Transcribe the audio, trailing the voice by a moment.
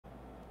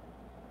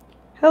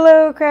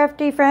Hello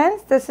crafty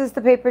friends, this is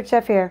the Paper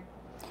Chef here.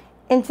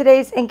 In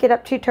today's Ink It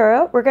Up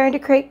tutorial, we're going to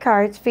create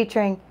cards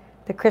featuring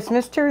the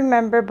Christmas to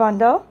Remember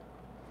bundle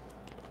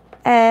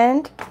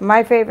and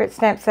my favorite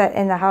stamp set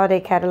in the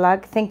holiday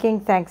catalog, Thinking,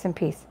 Thanks, and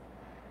Peace.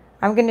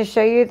 I'm going to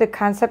show you the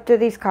concept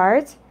of these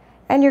cards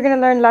and you're going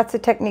to learn lots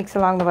of techniques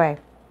along the way.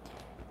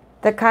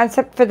 The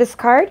concept for this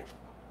card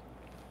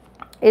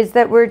is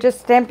that we're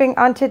just stamping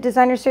onto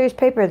designer series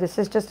paper. This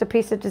is just a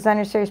piece of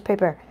designer series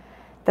paper.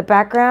 The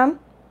background,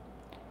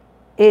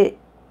 it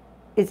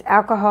is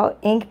alcohol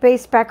ink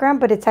based background,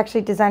 but it's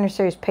actually designer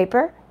series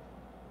paper,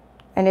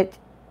 and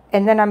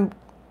then I'm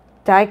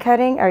die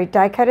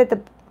cutted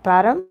the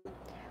bottom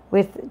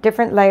with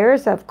different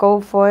layers of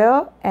gold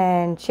foil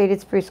and shaded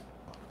spruce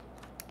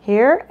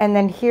here, and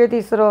then here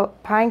these little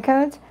pine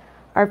cones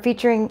are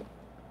featuring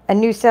a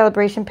new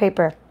celebration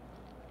paper,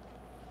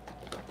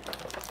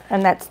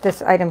 and that's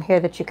this item here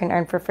that you can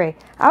earn for free.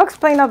 I'll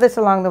explain all this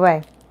along the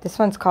way. This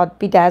one's called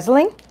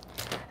Bedazzling.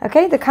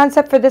 Okay, the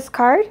concept for this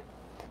card,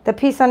 the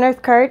Peace on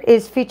Earth card,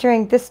 is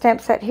featuring this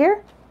stamp set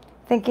here,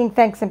 Thinking,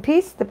 Thanks, and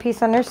Peace, the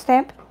Peace on Earth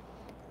stamp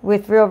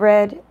with real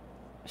red,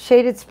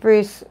 shaded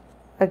spruce,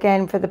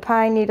 again for the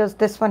pine needles.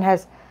 This one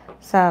has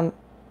some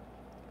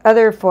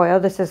other foil.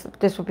 This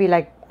would be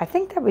like, I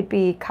think that would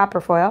be copper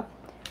foil,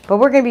 but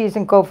we're going to be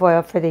using gold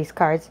foil for these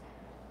cards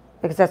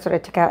because that's what I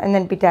took out. And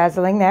then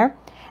Bedazzling there.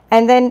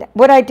 And then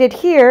what I did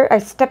here, I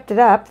stepped it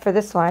up for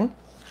this one.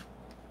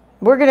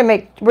 We're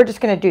just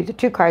going to do the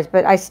two cards,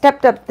 but I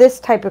stepped up this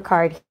type of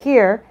card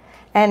here,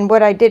 and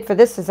what I did for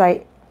this is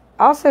I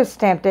also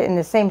stamped it in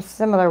the same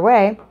similar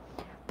way,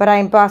 but I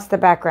embossed the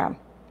background.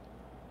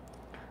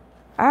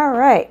 All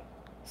right,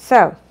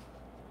 so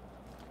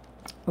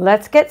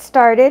let's get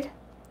started,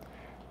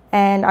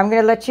 and I'm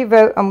going to let you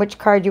vote on which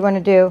card you want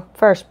to do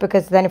first,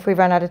 because then if we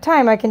run out of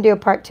time, I can do a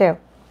part two.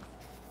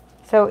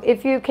 So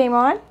if you came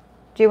on,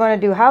 do you want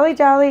to do Holly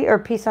Jolly or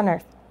Peace on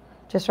Earth?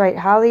 Just write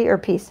Holly or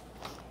Peace.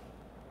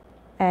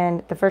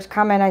 And the first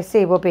comment I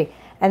see will be,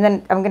 and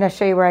then I'm going to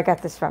show you where I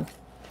got this from.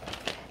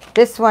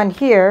 This one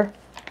here,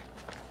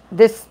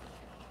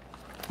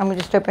 I'm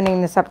just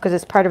opening this up because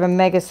it's part of a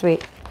mega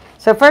suite.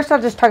 So first I'll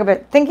just talk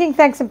about Thinking,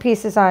 Thanks, and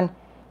Peace is on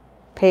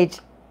page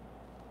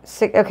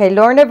 6. Okay,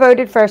 Lorna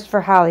voted first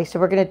for Holly, so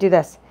we're going to do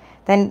this.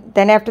 Then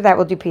after that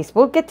we'll do Peace.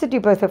 We'll get to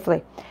do both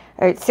hopefully.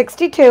 All right,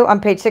 62,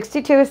 on page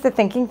 62 is the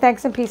Thinking,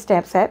 Thanks, and Peace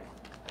stamp set.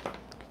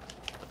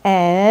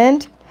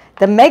 And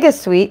the mega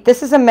suite,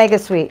 this is a mega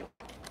suite.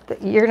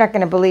 You're not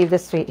going to believe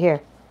this suite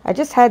here. I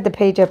just had the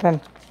page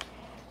open.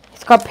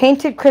 It's called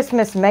Painted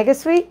Christmas Mega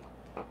Suite.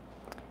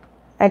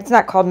 It's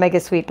not called Mega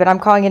Suite, but I'm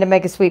calling it a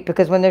Mega Suite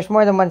because when there's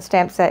more than one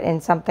stamp set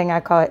in something, I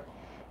call it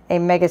a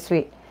Mega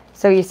Suite.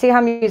 So you see how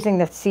I'm using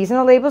the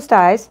seasonal labels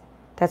dies.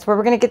 That's where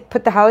we're going to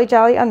put the Holly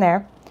Jolly on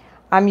there.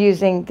 I'm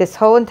using this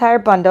whole entire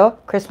bundle,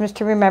 Christmas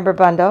to Remember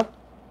bundle,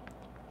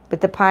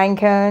 with the pine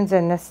cones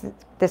and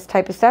this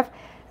type of stuff.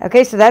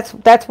 Okay, so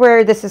that's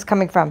where this is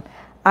coming from.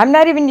 I'm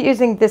not even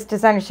using this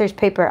designer series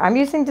paper. I'm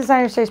using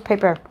designer series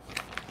paper.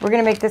 We're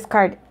going to make this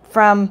card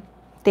from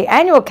the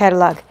annual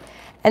catalog.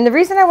 And the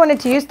reason I wanted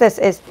to use this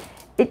is,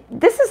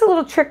 this is a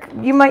little trick.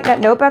 You might not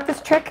know about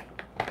this trick,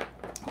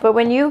 but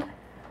when you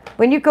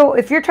go,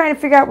 if you're trying to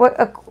figure out what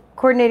a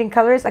coordinating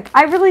color is, like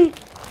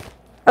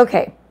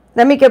okay,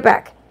 let me go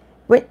back.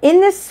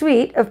 In this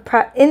suite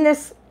in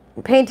this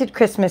Painted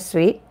Christmas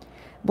suite,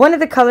 one of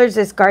the colors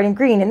is garden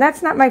green, and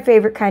that's not my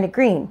favorite kind of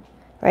green,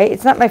 right?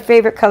 It's not my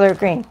favorite color of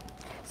green.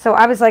 So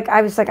I was like,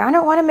 I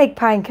don't want to make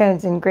pine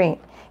cones in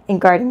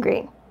garden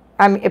green.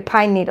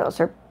 Pine needles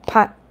or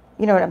pine,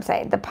 you know what I'm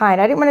saying? The pine.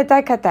 I didn't want to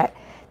die cut that.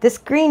 This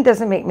green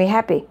doesn't make me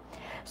happy.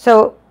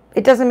 So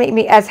it doesn't make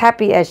me as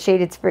happy as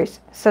shaded spruce.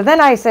 So then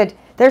I said,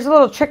 there's a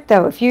little trick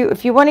though. If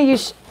you want to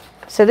use,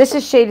 so this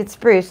is shaded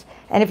spruce,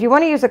 and if you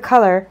want to use a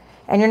color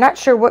and you're not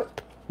sure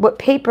what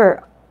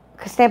paper,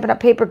 Stampin'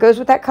 Up paper goes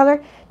with that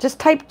color, just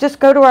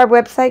go to our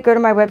website, go to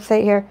my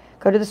website here,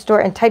 go to the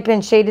store and type in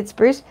shaded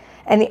spruce.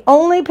 And the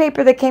only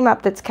paper that came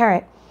up that's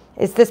current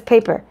is this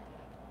paper.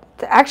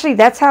 Actually,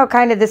 that's how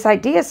kind of this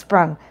idea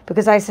sprung,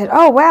 because I said,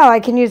 oh, wow,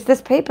 I can use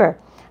this paper.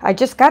 I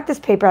just got this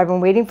paper. I've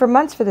been waiting for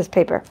months for this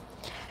paper.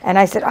 And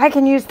I said, I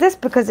can use this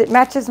because it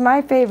matches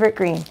my favorite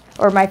green,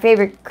 or my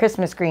favorite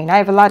Christmas green. I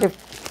have a lot of,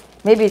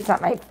 maybe it's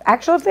not my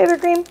actual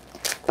favorite green,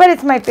 but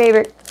it's my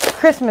favorite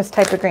Christmas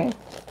type of green.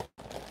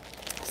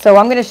 So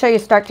I'm going to show you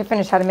start to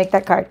finish how to make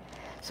that card.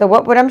 So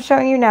what I'm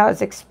showing you now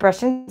is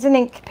Expressions in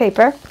Ink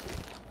paper.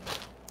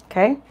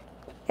 Okay,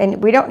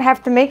 and we don't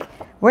have to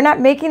we're not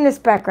making this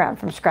background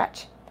from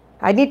scratch.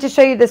 I need to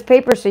show you this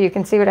paper so you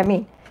can see what I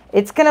mean.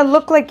 It's going to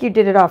look like you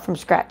did it all from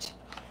scratch,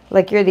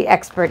 like you're the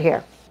expert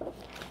here,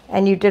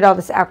 and you did all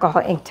this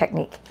alcohol ink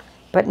technique.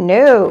 But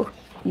no,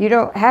 you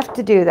don't have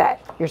to do that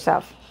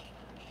yourself.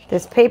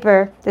 This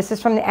paper, this is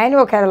from the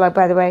annual catalog,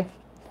 by the way.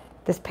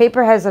 This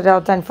paper has it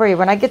all done for you.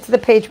 When I get to the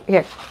page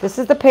here, this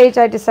is the page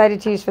I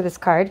decided to use for this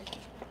card.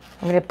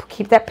 I'm going to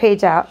keep that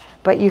page out,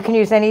 but you can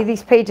use any of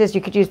these pages.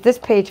 You could use this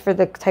page for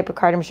the type of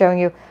card I'm showing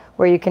you,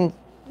 where you can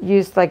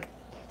use, like,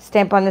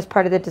 stamp on this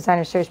part of the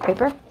designer series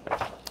paper.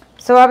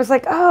 So I was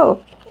like,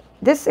 oh,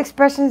 this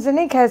Expressions in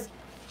Ink has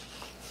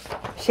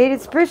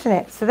shaded spruce in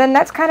it. So then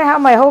that's kind of how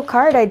my whole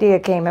card idea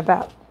came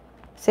about.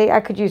 See, I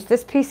could use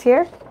this piece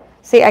here.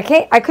 See, I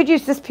could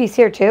use this piece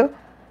here too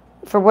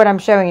for what I'm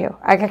showing you.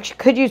 I actually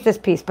could use this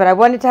piece, but I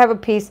wanted to have a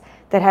piece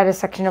that had a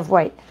section of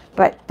white.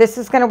 But this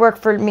is going to work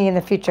for me in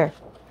the future.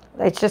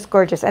 It's just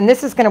gorgeous. And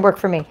this is going to work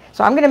for me.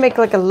 So I'm going to make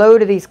like a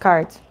load of these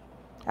cards.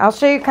 I'll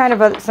show you kind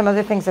of some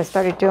other things I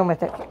started doing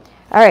with it. All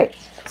right.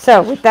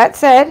 So with that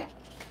said,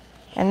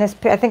 and this,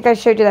 I think I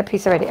showed you that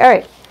piece already. All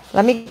right.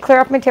 Let me clear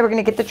off my table. We're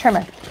going to get the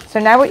trimmer. So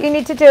now what you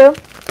need to do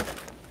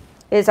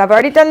is, I've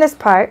already done this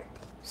part.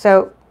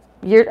 So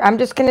I'm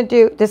just going to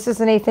do, this is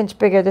an 1/8 inch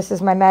bigger. This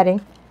is my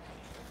matting.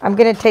 I'm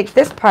going to take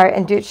this part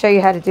and show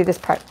you how to do this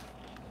part.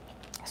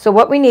 So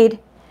what we need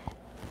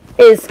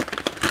is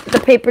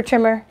the paper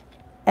trimmer.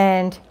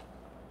 And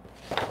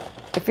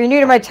if you're new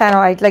to my channel,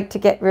 I'd like to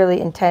get really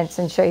intense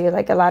and show you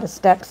like a lot of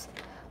steps.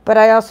 But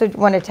I also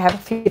wanted to have a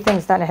few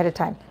things done ahead of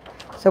time.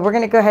 So we're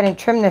going to go ahead and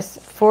trim this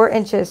 4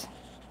 inches.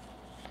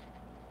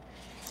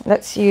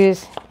 Let's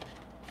use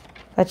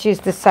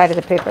this side of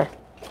the paper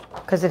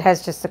because it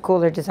has just a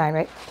cooler design,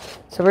 right?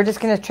 So we're just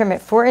going to trim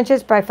it 4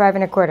 inches by 5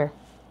 1/4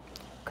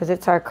 because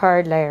it's our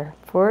card layer.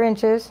 4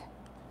 inches,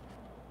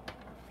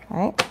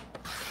 right?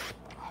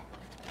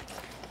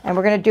 And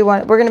we're going to do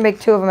one. We're going to make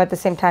 2 of them at the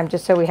same time,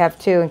 just so we have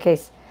 2 in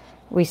case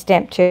we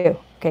stamp 2.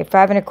 Okay,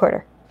 5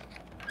 1/4.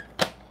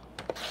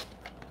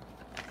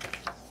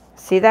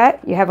 See that?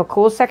 You have a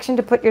cool section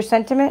to put your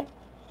sentiment,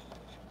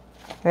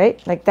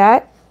 right? Like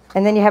that.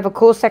 And then you have a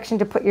cool section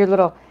to put your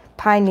little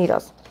pine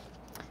needles.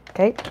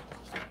 Okay,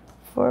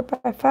 4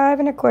 by 5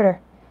 1/4.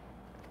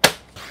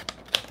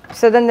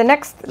 So then the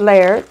next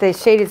layer, the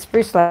shaded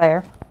spruce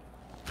layer,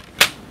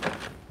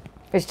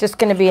 is just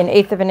going to be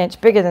 1/8 of an inch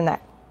bigger than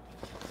that.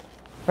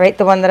 Right,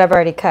 the one that I've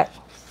already cut.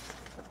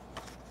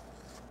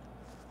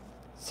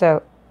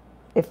 So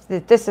if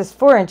this is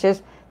 4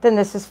 inches, then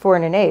this is 4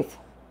 1/8,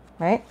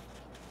 right?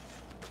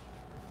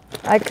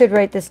 I could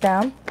write this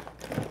down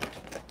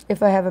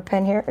if I have a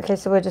pen here. Okay,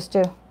 so we'll just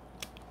do.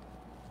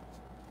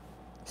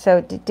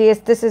 So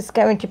this is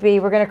going to be,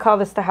 we're going to call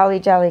this the Holly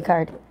Jolly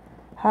card.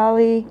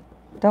 Holly,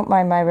 don't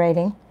mind my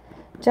writing.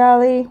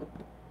 Jolly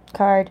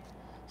card.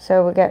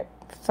 So we got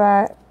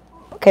 5.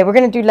 Okay, we're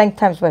going to do length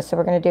times width. So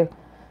we're going to do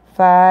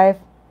 5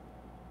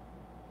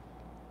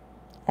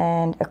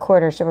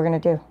 1/4. So we're going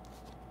to do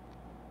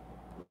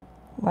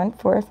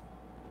 1/4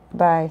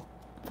 by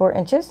 4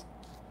 inches.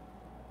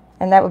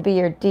 And that would be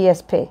your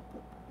DSP.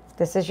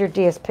 This is your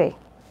DSP.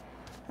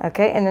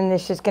 Okay, and then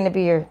this is going to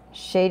be your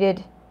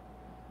shaded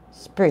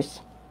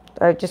spruce.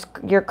 Or just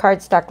your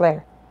cardstock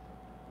layer.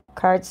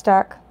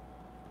 Cardstock.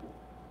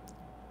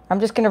 I'm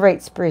just going to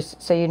write spruce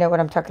so you know what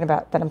I'm talking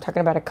about. But I'm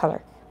talking about a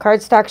color.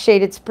 Cardstock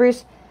shaded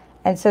spruce.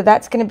 And so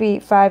that's going to be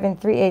 5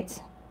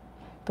 3/8.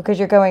 Because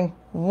you're going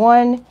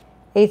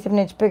 1/8 of an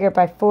inch bigger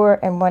by 4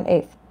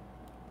 1/8.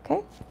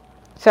 Okay?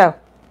 So,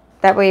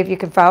 that way if you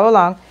can follow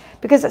along.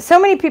 Because so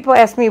many people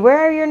ask me, where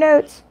are your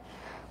notes?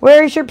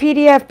 Where is your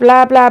PDF?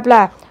 Blah, blah,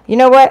 blah. You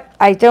know what?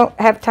 I don't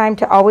have time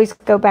to always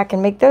go back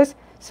and make those.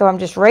 So I'm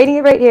just writing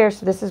it right here.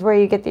 So this is where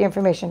you get the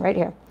information right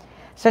here.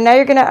 So now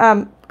you're going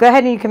to go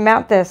ahead and you can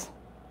mount this.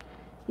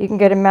 You can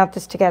go to mount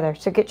this together.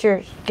 So get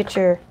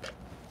your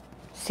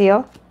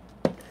seal.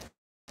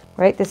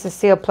 Right? This is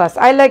Seal Plus.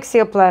 I like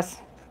Seal Plus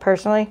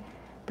personally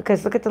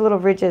because look at the little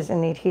ridges in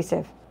the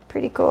adhesive.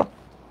 Pretty cool.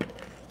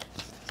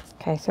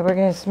 Okay, so we're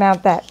going to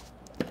mount that.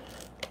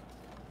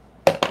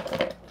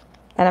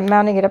 And I'm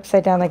mounting it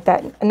upside down like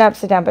that. Not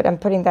upside down, but I'm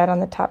putting that on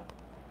the top.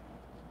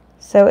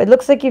 So it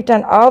looks like you've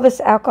done all this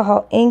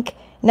alcohol ink.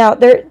 Now,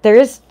 there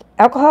is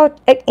alcohol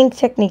ink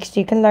techniques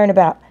you can learn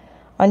about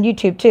on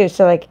YouTube too.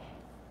 So like,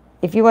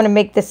 if you want to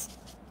make this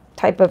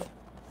type of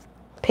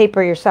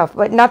paper yourself,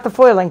 but not the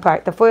foiling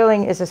part. The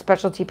foiling is a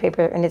specialty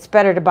paper, and it's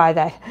better to buy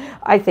that,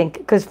 I think,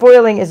 because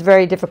foiling is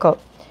very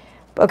difficult.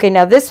 Okay,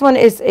 now this one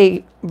is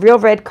a real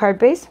red card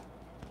base.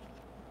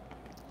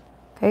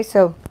 Okay,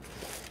 so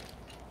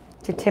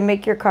to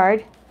make your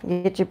card,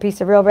 you get your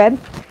piece of real red.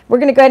 We're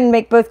going to go ahead and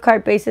make both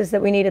card bases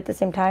that we need at the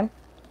same time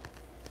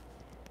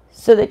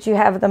so that you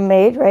have them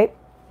made, right?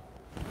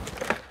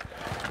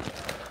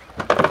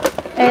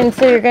 And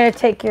so you're going to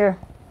take your,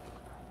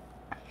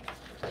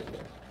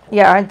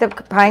 yeah, aren't the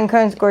pine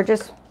cones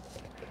gorgeous?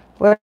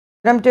 What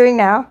I'm doing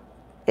now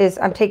is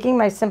I'm taking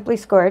my Simply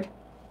Scored,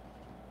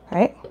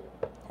 right,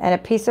 and a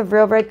piece of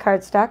real red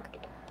cardstock,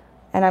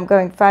 and I'm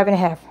going 5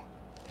 1/2.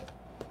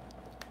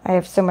 I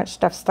have so much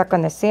stuff stuck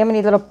on this. See how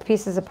many little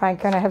pieces of pine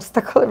cone I have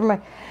stuck all over my...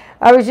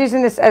 I was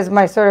using this as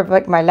my sort of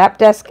like my lap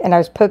desk, and I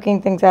was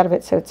poking things out of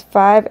it. So it's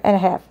 5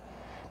 1/2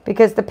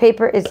 because the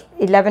paper is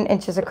 11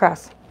 inches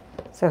across.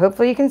 So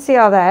hopefully you can see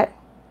all that.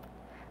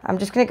 I'm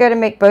just going to go to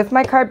make both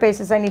my card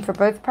bases I need for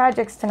both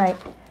projects tonight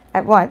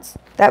at once.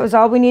 That was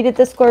all we needed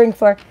the scoring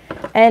for.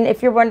 And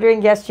if you're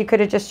wondering, yes, you could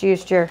have just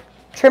used your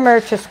trimmer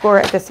to score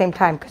at the same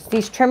time because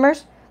these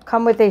trimmers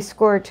come with a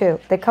scorer too.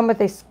 They come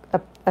with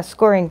a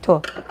scoring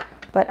tool.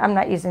 But I'm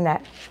not using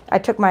that. I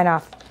took mine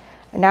off.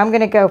 And now I'm going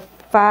to go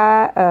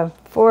 4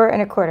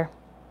 1/4.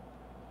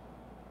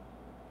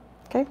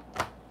 Okay,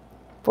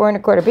 4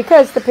 1/4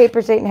 because the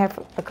paper's 8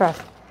 1/2 across.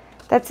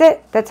 That's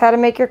it. That's how to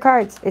make your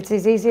cards. It's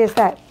as easy as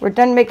that. We're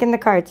done making the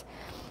cards.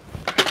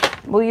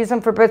 We'll use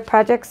them for both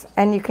projects,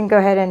 and you can go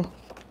ahead and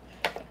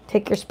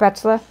take your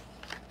spatula.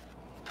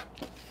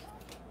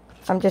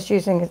 I'm just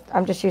using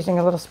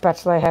a little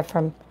spatula I have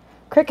from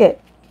Cricut,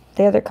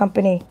 the other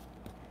company,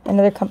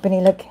 another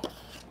company. Look,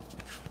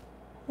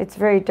 it's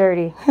very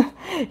dirty.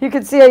 You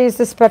can see I use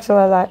this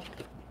spatula a lot.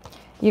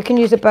 You can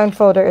use a bone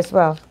folder as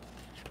well.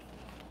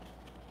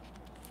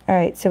 All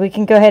right, so we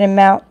can go ahead and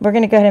mount. We're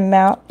going to go ahead and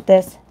mount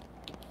this.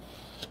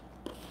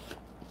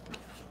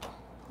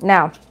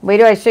 Now, wait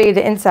till I show you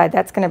the inside.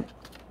 That's going to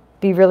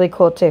be really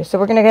cool too. So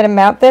we're going to go ahead and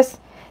mount this.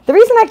 The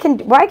reason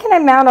why can I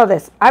mount all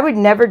this? I would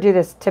never do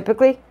this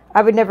typically.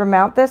 I would never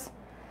mount this,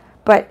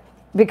 but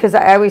because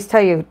I always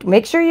tell you,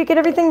 make sure you get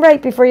everything right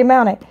before you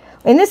mount it.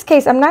 In this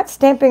case, I'm not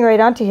stamping right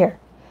onto here.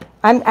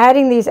 I'm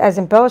adding these as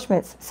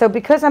embellishments. So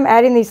because I'm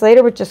adding these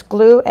later with just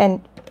glue and,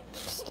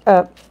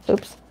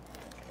 oops,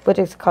 what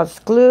is it called?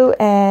 Glue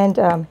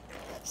and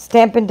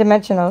Stampin'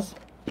 Dimensionals.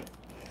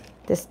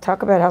 This,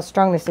 talk about how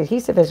strong this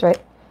adhesive is,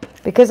 right?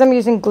 Because I'm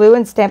using glue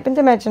and Stampin'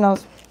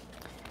 Dimensionals,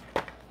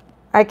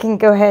 I can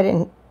go ahead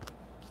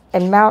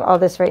and mount all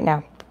this right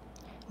now.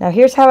 Now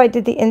here's how I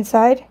did the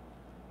inside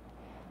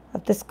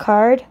of this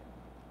card.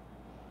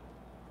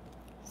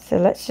 So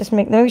let's just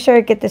let me sure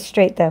I get this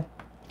straight though.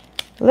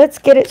 Let's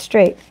get it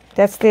straight.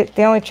 That's the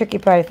only tricky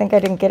part. I think I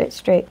didn't get it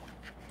straight.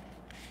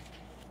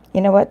 You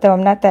know what though,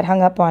 I'm not that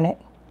hung up on it.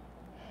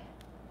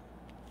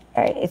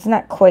 Alright, it's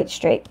not quite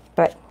straight,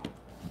 but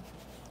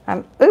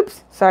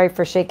oops, sorry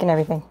for shaking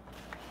everything.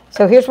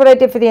 So here's what I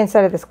did for the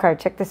inside of this card.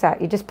 Check this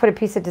out. You just put a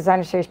piece of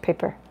designer series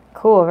paper.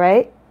 Cool,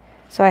 right?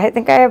 So I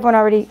think I have one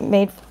already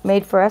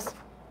made for us.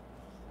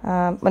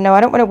 But no,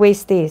 I don't want to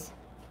waste these.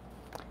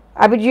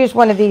 I would use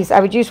one of these. I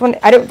would use one.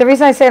 The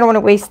reason I say I don't want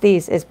to waste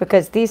these is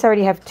because these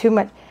already have too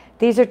much.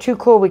 These are too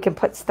cool. We can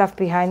put stuff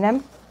behind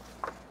them,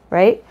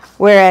 right?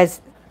 Whereas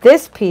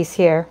this piece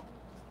here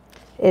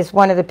is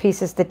one of the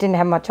pieces that didn't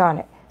have much on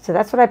it. So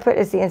that's what I put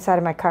as the inside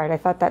of my card. I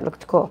thought that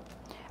looked cool.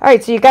 All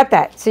right, so you got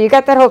that. So you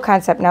got that whole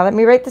concept. Now let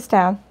me write this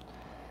down.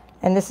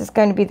 And this is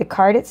going to be the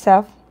card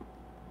itself.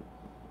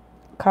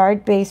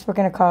 Card base, we're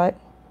going to call it.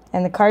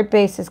 And the card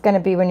base is going to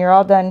be when you're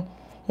all done,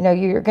 you know,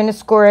 you're going to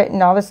score it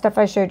and all the stuff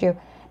I showed you.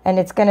 And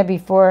it's going to be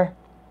 4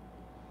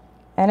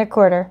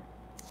 1/4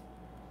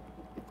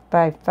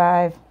 by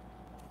 5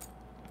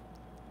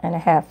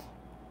 1/2.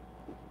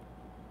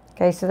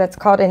 Okay, so that's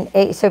called an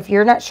A. So if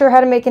you're not sure how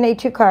to make an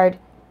A2 card,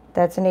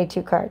 that's an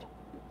A2 card.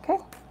 Okay,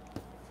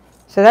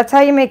 so that's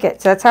how you make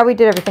it. So that's how we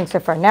did everything so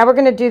far. Now we're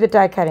going to do the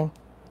die cutting.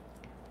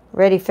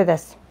 Ready for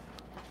this?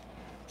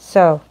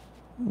 So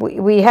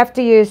we have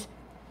to use,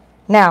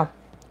 now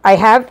I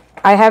have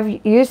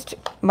used,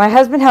 my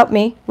husband helped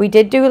me. We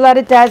did do a lot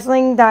of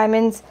Dazzling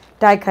Diamonds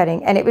die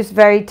cutting, and it was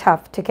very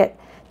tough to get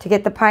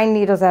the pine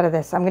needles out of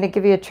this. I'm going to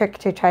give you a trick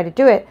to try to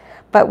do it,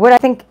 but what I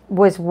think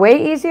was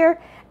way easier,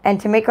 and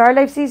to make our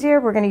lives easier,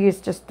 we're going to use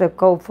just the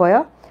gold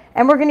foil,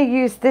 and we're going to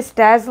use this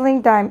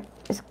Dazzling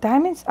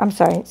Diamonds? I'm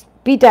sorry, it's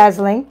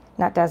Bedazzling,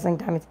 not Dazzling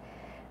Diamonds.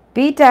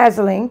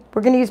 Bedazzling,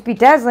 we're going to use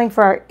Bedazzling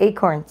for our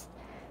acorns,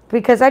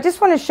 because I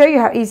just want to show you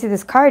how easy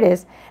this card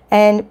is.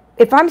 And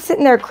if I'm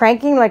sitting there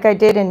cranking like I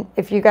did, and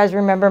if you guys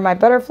remember my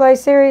butterfly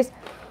series,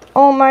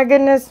 oh my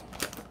goodness,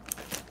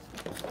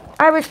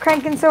 I was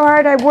cranking so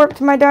hard I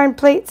warped my darn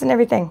plates and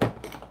everything.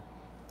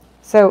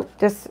 So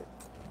just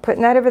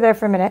putting that over there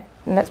for a minute,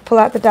 and let's pull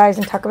out the dies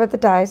and talk about the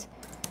dies.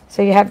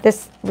 So you have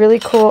this really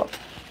cool,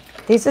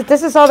 this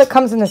is all that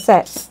comes in the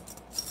set.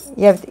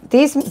 You have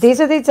these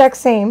are the exact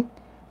same,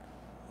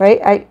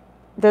 right?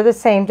 They're the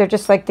same. They're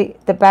just like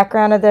the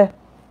background of the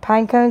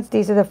pine cones.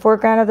 These are the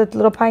foreground of the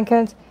little pine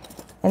cones,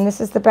 and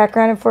this is the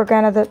background and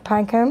foreground of the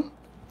pine cone.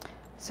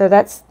 So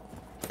that's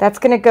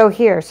going to go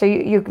here. So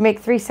you make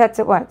 3 sets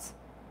at once.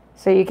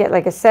 So you get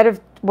like a set of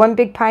 1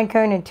 big pine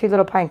cone and 2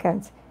 little pine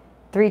cones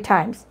 3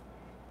 times.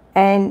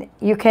 And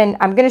you can,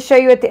 I'm going to show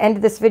you at the end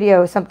of this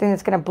video something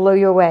that's going to blow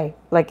you away,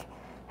 like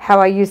how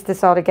I used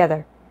this all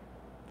together,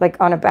 like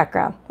on a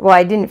background. Well,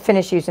 I didn't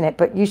finish using it,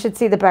 but you should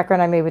see the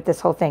background I made with this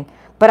whole thing.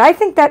 But I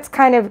think that's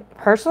kind of,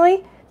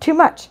 personally, too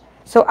much.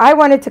 So I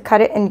wanted to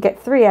cut it and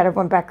get 3 out of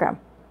 1 background.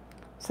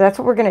 So that's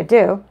what we're going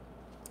to do.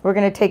 We're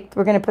going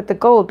to put the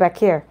gold back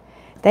here.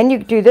 Then you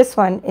do this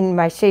one in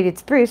my shaded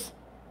spruce,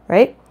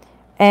 right?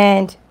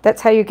 And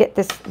that's how you get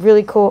this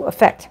really cool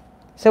effect.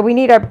 So we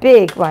need our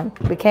big one.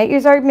 We can't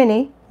use our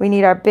mini. We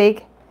need our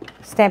big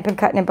Stampin'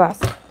 Cut and Emboss.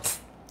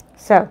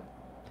 So,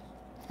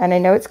 and I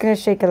know it's going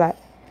to shake a lot.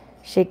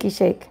 Shaky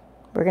shake.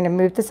 We're going to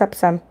move this up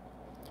some.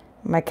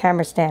 My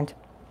camera stand.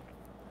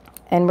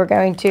 And we're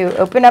going to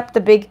open up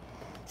the big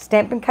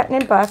Stampin' Cut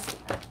and Emboss.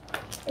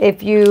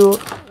 If you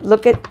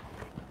look at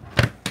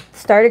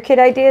starter kit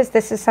ideas,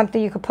 this is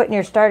something you could put in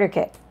your starter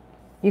kit.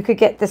 You could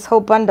get this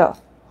whole bundle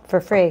for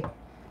free.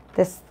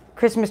 This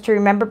Christmas to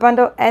Remember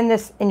bundle and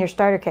this in your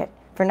starter kit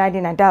for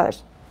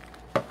 $99.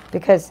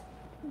 Because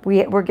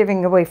we're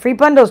giving away free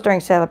bundles during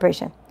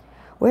celebration.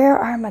 Where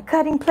are my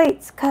cutting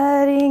plates?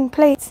 Cutting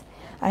plates.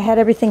 I had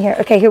everything here.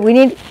 Okay, here we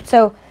need,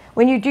 so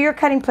when you do your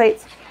cutting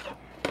plates,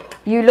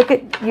 you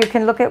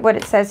can look at what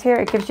it says here.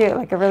 It gives you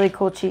like a really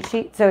cool cheat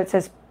sheet. So it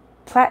says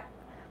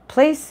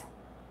place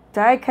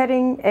die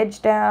cutting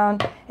edge down.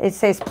 It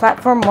says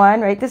platform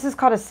 1, right? This is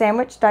called a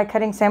sandwich, die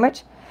cutting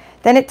sandwich.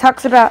 Then it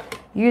talks about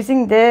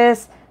using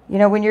this, you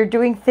know, when you're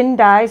doing thin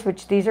dies,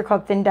 which these are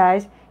called thin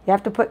dies, you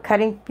have to put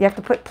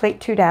plate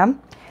 2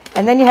 down.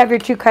 And then you have your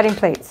 2 cutting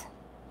plates,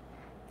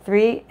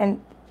 3 and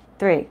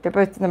 3. They're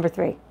both number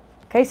 3.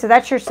 Okay, so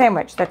that's your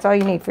sandwich. That's all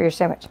you need for your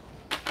sandwich.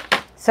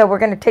 So we're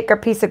going to take our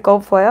piece of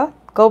gold foil.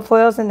 Gold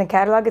foil's in the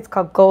catalog. It's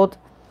called gold,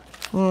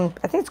 I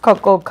think it's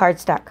called gold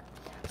cardstock.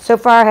 So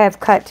far I have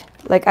cut,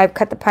 like I've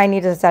cut the pine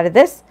needles out of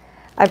this.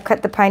 I've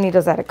cut the pine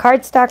needles out of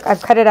cardstock.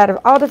 I've cut it out of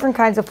all different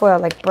kinds of foil,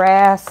 like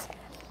brass,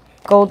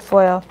 gold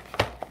foil.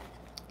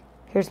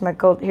 Here's my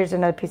gold, here's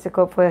another piece of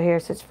gold foil here.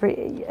 So it's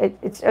free,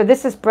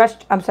 this is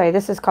brushed, I'm sorry,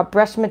 this is called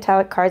brushed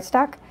metallic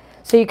cardstock.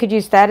 So you could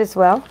use that as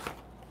well.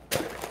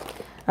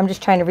 I'm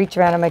just trying to reach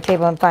around on my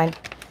table and find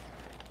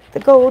the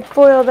gold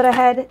foil that I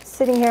had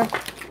sitting here.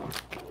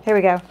 Here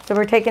we go. So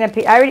we're taking a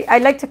piece. I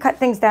like to cut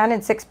things down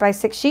in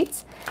 6x6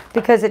 sheets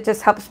because it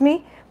just helps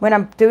me when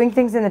I'm doing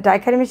things in the die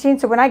cutting machine.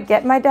 So when I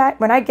get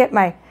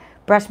my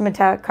brushed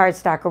metallic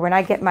cardstock, or when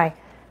I get my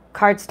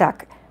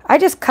cardstock, I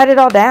just cut it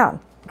all down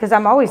because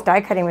I'm always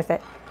die cutting with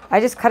it. I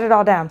just cut it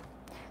all down.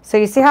 So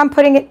you see how I'm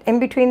putting it in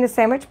between the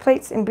sandwich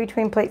plates, in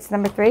between plates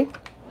number 3?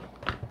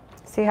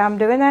 See how I'm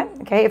doing that?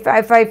 Okay, if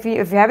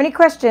you have any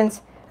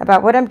questions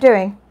about what I'm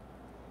doing,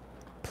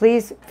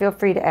 please feel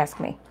free to ask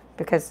me,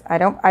 because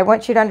I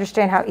want you to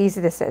understand how easy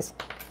this is,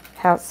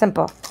 how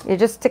simple. You're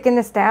just sticking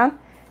this down,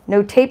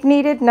 no tape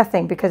needed,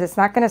 nothing, because it's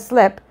not going to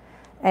slip,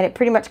 and it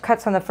pretty much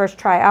cuts on the first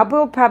try. I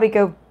will probably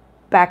go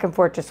back and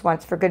forth just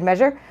once for good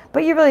measure,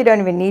 but you really don't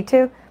even need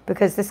to,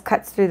 because this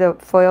cuts through the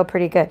foil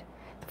pretty good,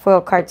 the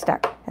foil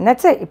cardstock. And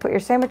that's it. You put your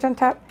sandwich on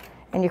top,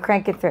 and you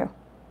crank it through.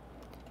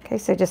 Okay,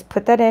 so just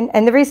put that in.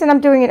 And the reason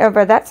I'm doing it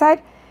over that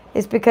side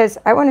is because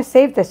I want to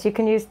save this. You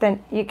can use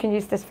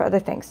this for other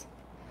things,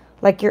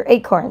 like your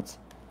acorns.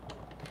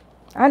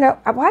 I know.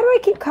 Why do I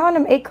keep calling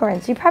them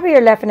acorns? You probably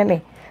are laughing at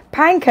me.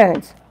 Pine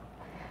cones.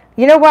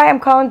 You know why I'm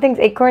calling things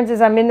acorns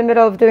is I'm in the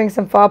middle of doing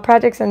some fall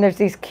projects, and there's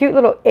these cute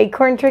little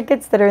acorn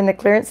trinkets that are in the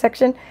clearance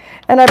section,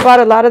 and I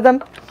bought a lot of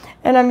them,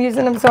 and I'm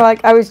using them. So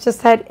like I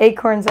just had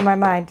acorns in my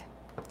mind.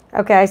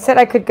 Okay, I said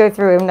I could go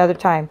through it another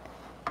time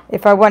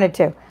if I wanted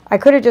to. I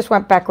could have just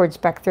went backwards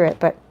back through it,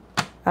 but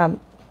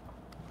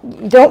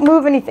don't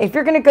move anything. If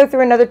you're going to go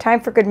through another time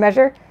for good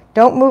measure,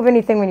 don't move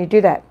anything when you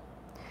do that,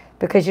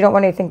 because you don't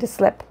want anything to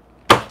slip.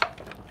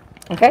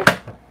 Okay?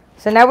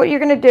 So now what you're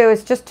going to do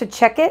is just to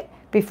check it,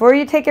 before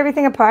you take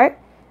everything apart,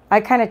 I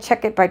kind of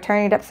check it by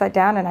turning it upside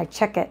down, and I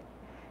check it.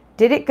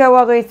 Did it go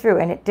all the way through?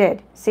 And it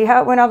did. See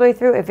how it went all the way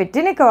through? If it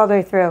didn't go all the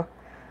way through,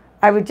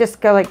 I would just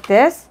go like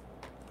this,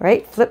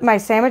 right? Flip my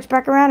sandwich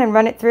back around and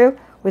run it through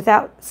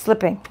without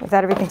slipping,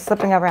 without everything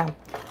slipping around.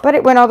 But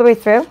it went all the way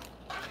through.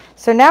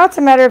 So now it's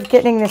a matter of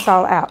getting this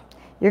all out.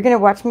 You're going to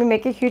watch me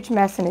make a huge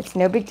mess, and it's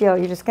no big deal.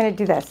 You're just going to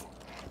do this.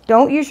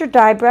 Don't use your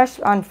die brush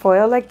on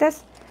foil like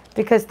this,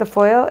 because the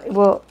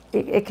foil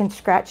it can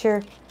scratch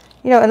your,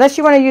 unless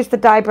you want to use the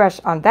die brush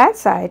on that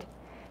side,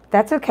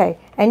 that's okay.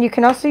 And you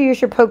can also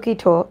use your pokey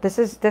tool. This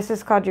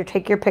is called your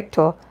take your pick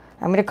tool.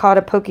 I'm going to call it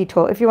a pokey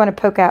tool if you want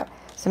to poke out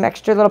some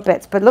extra little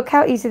bits. But look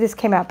how easy this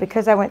came out,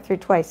 because I went through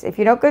twice. If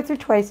you don't go through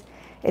twice,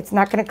 it's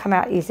not going to come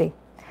out easy.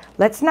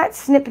 Let's not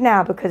snip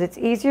now, because it's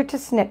easier to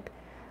snip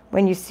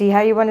when you see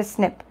how you want to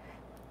snip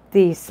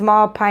the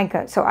small pine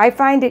cones. So I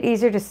find it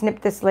easier to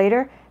snip this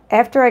later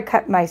after I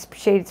cut my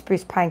shaded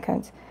spruce pine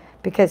cones,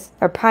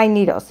 or pine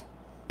needles.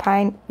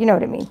 Pine, you know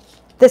what I mean.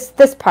 This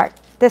part.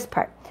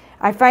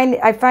 I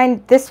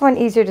find this one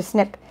easier to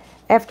snip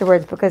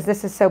afterwards, because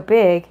this is so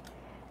big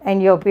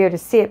and you'll be able to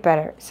see it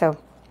better. So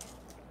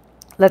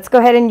let's go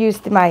ahead and use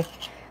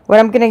what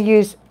I'm going to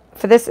use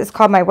for this is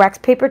called my wax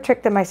paper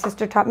trick that my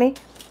sister taught me.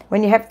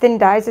 When you have thin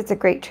dies, it's a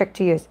great trick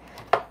to use.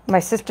 My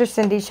sister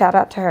Cindy, shout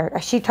out to her.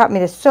 She taught me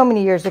this so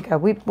many years ago.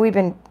 We've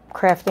been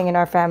crafting in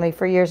our family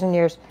for years and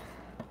years,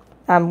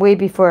 way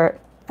before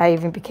I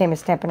even became a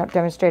Stampin' Up!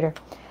 Demonstrator.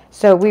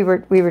 So we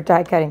were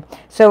die cutting.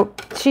 So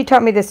she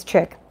taught me this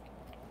trick,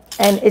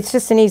 and it's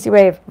just an easy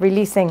way of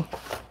releasing.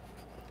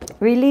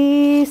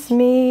 Release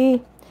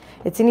me.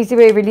 It's an easy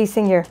way of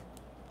releasing your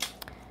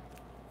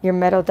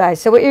metal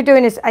dies. So what you're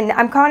doing is,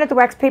 I'm calling it the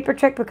wax paper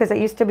trick because it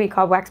used to be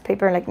called wax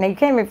paper. Like now you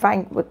can't even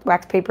find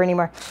wax paper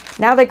anymore.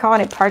 Now they're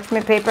calling it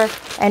parchment paper,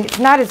 and it's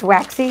not as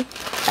waxy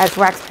as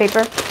wax paper,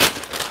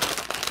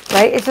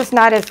 right? It's just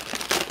not as,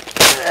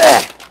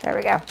 there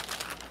we go.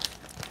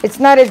 It's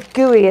not as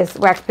gooey as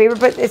wax paper,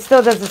 but it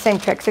still does the same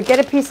trick. So get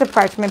a piece of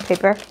parchment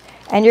paper,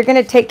 and you're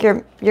going to take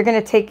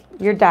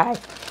your die,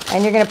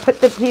 and you're going to put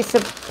the piece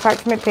of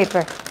parchment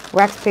paper,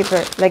 wax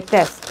paper, like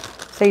this.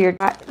 So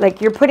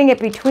you're putting it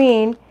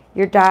between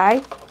your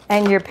die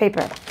and your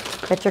paper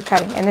that you're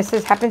cutting. And this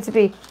happens to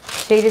be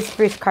shaded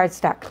spruce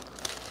cardstock.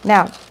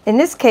 Now, in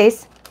this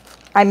case,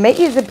 I may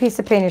use a piece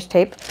of painter's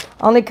tape,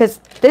 only because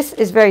this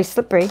is very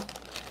slippery.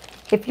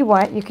 If you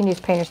want, you can use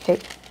painter's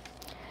tape.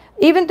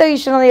 Even though you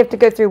should only have to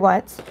go through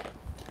once,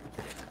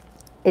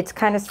 it's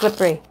kind of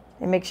slippery.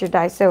 It makes your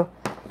die. So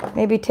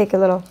maybe take a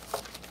little.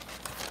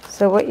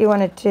 So what you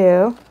want to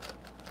do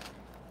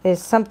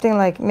is something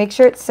like, make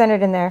sure it's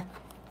centered in there,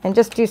 and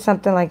just do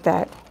something like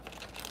that.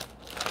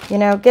 You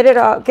know, get it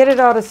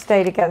all to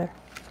stay together.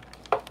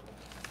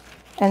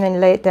 And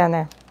then lay it down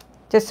there,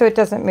 just so it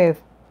doesn't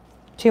move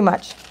too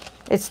much.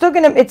 It's still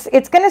gonna,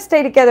 it's gonna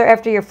stay together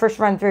after your first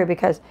run through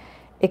because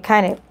it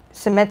kind of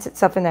cements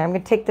itself in there. I'm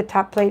gonna take the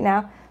top plate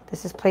now.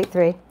 This is plate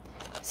 3.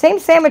 Same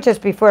sandwich as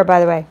before, by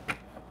the way.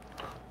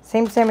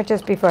 Same sandwich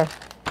as before.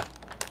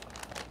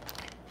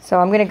 So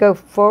I'm gonna go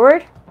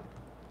forward,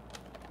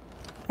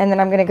 and then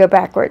I'm gonna go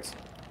backwards.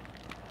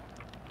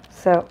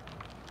 So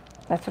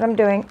that's what I'm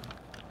doing.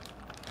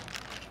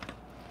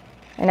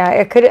 And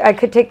I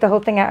could take the whole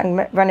thing out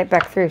and run it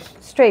back through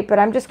straight, but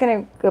I'm just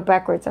going to go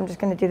backwards. I'm just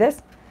going to do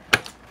this.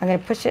 I'm going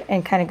to push it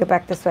and kind of go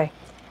back this way.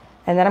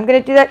 And then I'm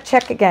going to do that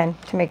check again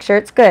to make sure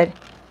it's good.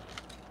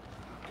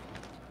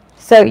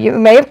 So you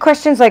may have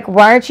questions like,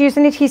 why aren't you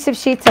using adhesive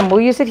sheets? And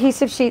we'll use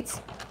adhesive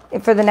sheets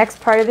for the next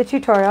part of the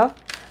tutorial.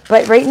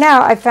 But right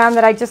now, I found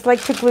that I just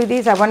like to glue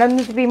these. I want them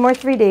to be more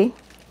 3D.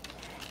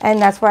 And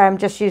that's why I'm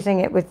just using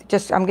it with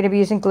I'm going to be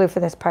using glue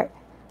for this part.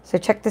 So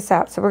check this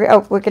out. So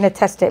we're going to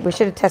test it. We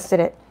should have tested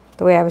it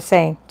the way I was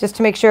saying, just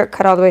to make sure it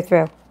cut all the way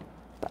through.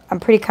 I'm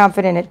pretty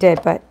confident it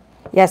did, but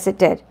yes, it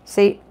did.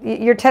 See,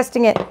 you're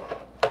testing it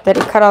that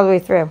it cut all the way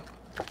through.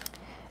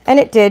 And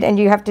it did, and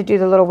you have to do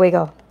the little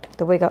wiggle,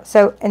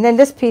 So, and then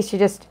this piece, you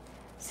just,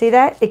 see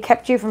that? It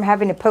kept you from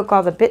having to poke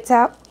all the bits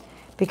out,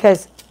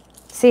 because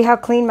see how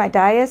clean my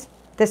die is?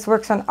 This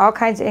works on all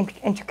kinds of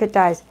intricate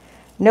dies.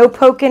 No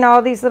poking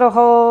all these little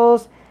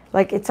holes.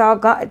 Like, it's all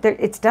gone,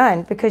 it's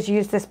done because you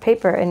use this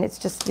paper, and it's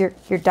just, your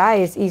die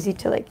is easy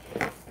to, like,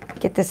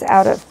 get this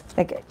out of,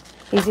 like,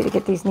 easy to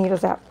get these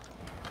needles out.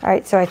 All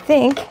right, so I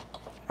think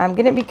I'm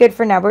going to be good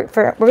for now. We're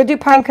going to do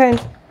pine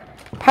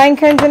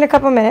cones in a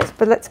couple minutes,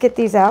 but let's get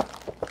these out.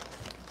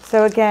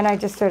 So, again, I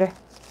just sort of,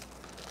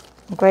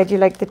 I'm glad you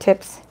like the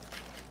tips.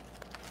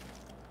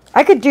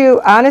 I could do,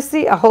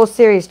 honestly, a whole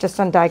series just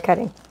on die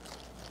cutting.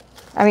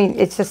 I mean,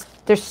 it's just,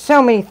 there's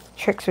so many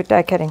tricks with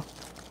die cutting.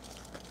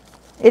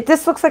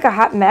 This looks like a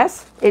hot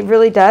mess. It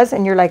really does.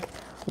 And you're like,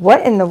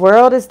 what in the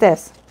world is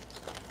this?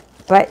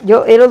 But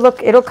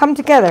it'll come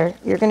together.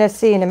 You're going to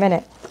see in a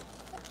minute.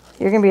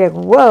 You're going to be like,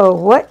 whoa,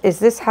 what is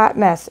this hot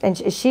mess? And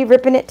is she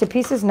ripping it to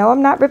pieces? No,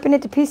 I'm not ripping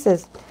it to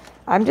pieces.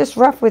 I'm just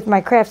rough with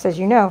my crafts, as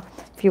you know,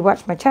 if you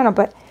watch my channel.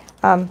 But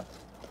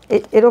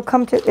it'll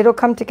come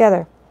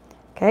together.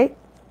 Okay?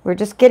 We're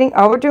just getting,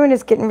 all we're doing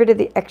is getting rid of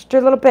the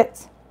extra little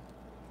bits.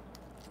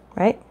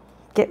 Right?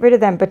 Get rid of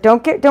them. But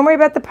don't worry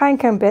about the pine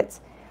cone bits.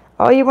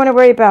 All you want to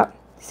worry about,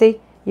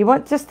 see, you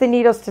want just the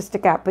needles to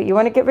stick out, but you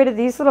want to get rid of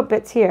these little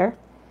bits here.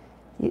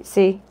 You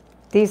see,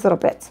 these little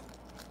bits.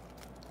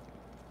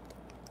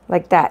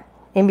 Like that,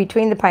 in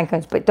between the pine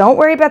cones. But don't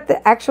worry about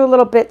the actual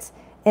little bits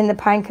in the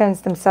pine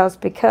cones themselves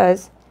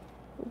because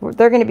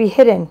they're going to be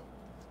hidden.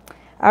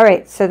 All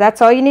right, so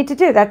that's all you need to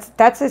do.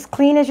 That's as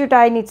clean as your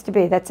die needs to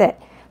be. That's it.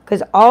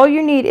 Because all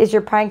you need is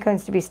your pine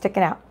cones to be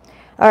sticking out.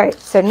 All right,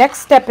 so next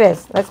step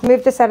is, let's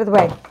move this out of the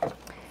way.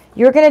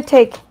 You're going to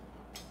take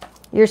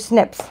your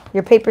snips,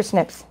 your paper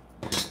snips.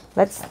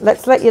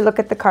 Let's let you look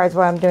at the cards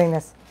while I'm doing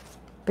this.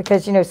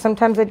 Because, you know,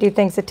 sometimes I do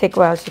things that take a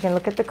while. So you can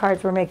look at the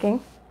cards we're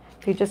making.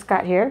 If you just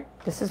got here,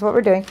 this is what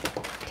we're doing.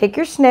 Take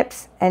your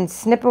snips and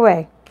snip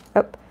away.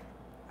 Oh,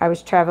 I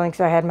was traveling,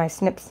 so I had my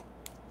snips.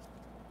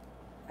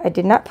 I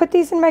did not put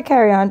these in my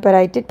carry-on, but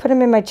I did put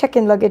them in my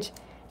check-in luggage,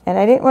 and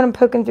I didn't want them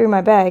poking through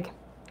my bag.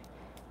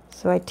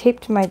 So I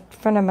taped my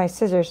front of my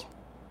scissors.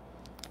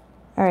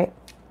 All right.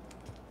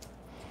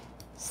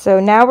 So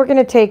now we're going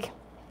to take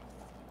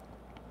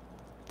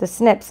the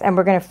snips, and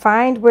we're going to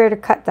find where to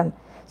cut them.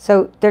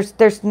 So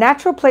there's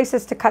natural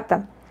places to cut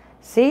them.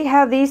 See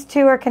how these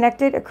two are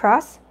connected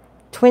across?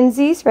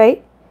 Twinsies,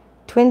 right?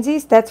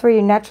 Twinsies, that's where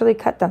you naturally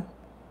cut them.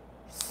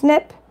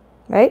 Snip,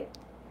 right?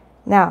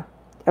 Now,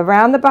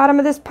 around the bottom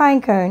of this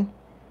pine cone,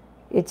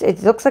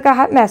 it looks like a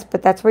hot mess,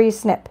 but that's where you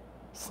snip.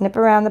 Snip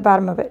around the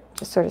bottom of it.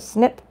 Just sort of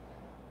snip.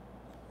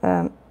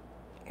 Here,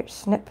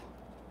 snip.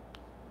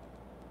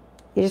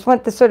 You just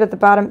want the sort of the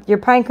bottom. Your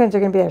pine cones are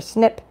going to be there.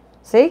 Snip.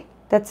 See?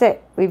 That's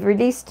it. We've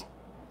released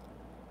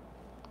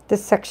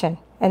this section.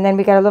 And then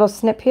we got a little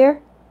snip here.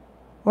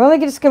 We're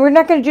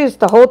not going to do this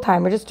the whole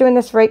time. We're just doing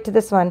this right to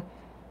this one.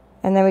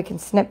 And then we can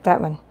snip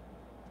that one.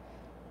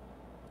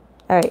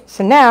 All right.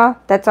 So now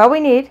that's all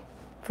we need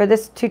for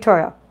this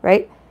tutorial,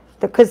 right?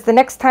 Because the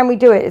next time we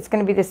do it, it's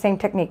going to be the same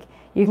technique.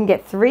 You can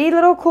get 3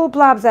 little cool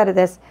blobs out of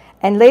this.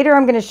 And later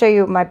I'm going to show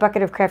you my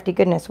bucket of crafty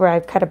goodness where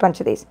I've cut a bunch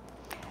of these.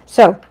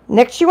 So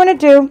next you want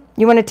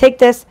to take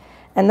this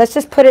and let's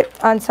just put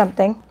it on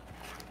something.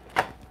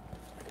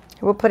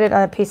 We'll put it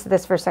on a piece of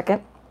this for a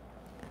second.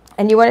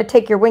 And you want to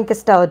take your Wink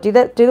Estella. Do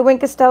the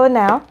Wink Estella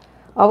now.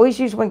 Always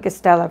use Wink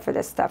Estella for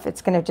this stuff.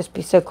 It's going to just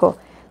be so cool.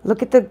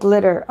 Look at the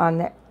glitter on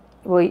that.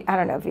 Well, I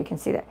don't know if you can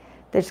see that.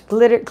 There's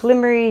glitter,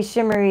 glimmery,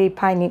 shimmery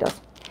pine needles.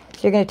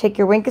 So you're going to take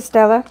your Wink of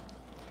Stella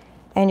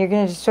and you're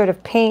going to just sort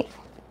of paint.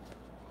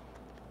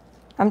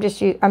 I'm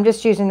just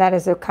using that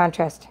as a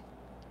contrast.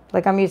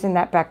 Like I'm using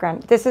that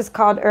background. This is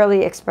called Early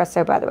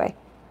Espresso, by the way.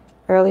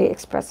 Early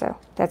Espresso.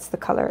 That's the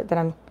color that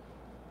we're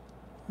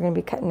going to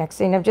be cutting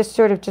next. And I'm just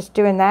sort of just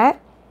doing that.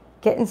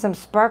 Getting some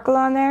sparkle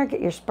on there.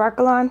 Get your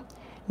sparkle on.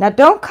 Now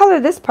don't color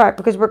this part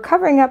because we're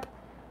going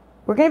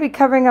to be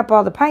covering up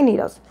all the pine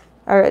needles.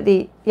 Or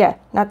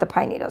not the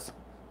pine needles.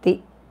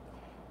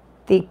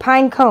 The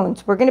pine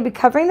cones. We're going to be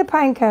covering the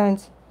pine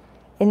cones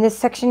in this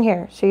section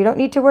here. So you don't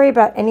need to worry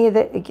about any of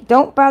the,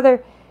 don't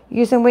bother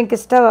using Wink of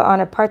Stella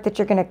on a part that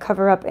you're going to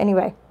cover up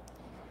anyway.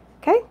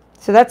 Okay,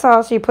 so that's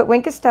all. So you put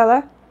Wink of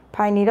Stella,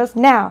 pine needles.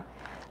 Now,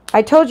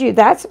 I told you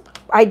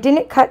I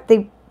didn't cut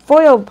the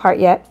foil part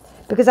yet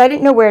because I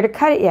didn't know where to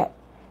cut it yet.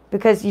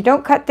 Because you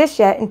don't cut this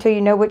yet until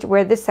you know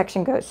where this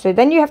section goes. So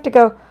then you have to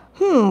go,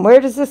 where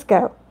does this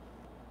go?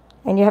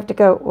 And you have to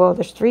go, well,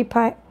 there's 3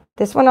 pine.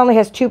 This one only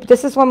has 2.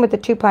 This is one with the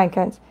 2 pine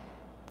cones.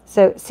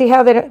 So see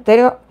how they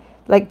don't,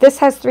 like this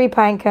has 3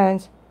 pine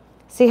cones.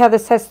 See how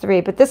this has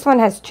 3, but this one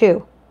has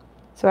 2.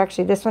 So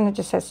actually this one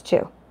just has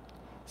 2.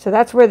 So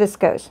that's where this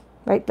goes,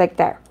 right like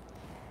there.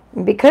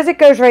 And because it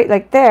goes right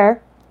like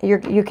there,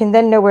 you can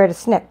then know where to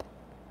snip.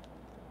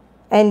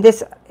 And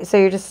this, so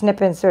you're just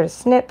snipping, sort of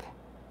snip,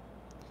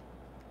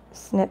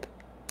 snip.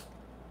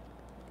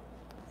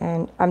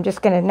 And I'm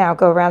just going to now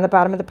go around the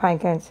bottom of the pine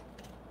cones.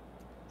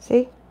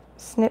 See?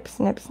 Snip,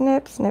 snip,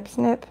 snip, snip,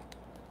 snip.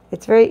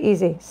 It's very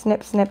easy.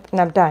 Snip, snip,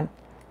 and I'm done.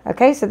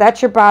 Okay, so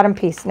that's your bottom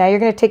piece. Now you're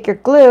going to take your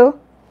glue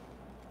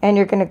and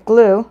you're going to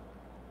glue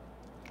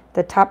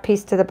the top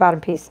piece to the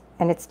bottom piece.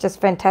 And it's just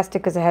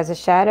fantastic because it has a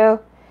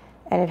shadow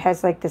and it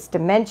has like this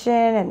dimension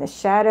and the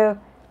shadow.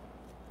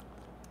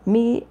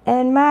 Me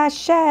and my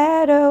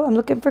shadow. I'm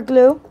looking for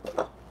glue.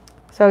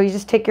 So you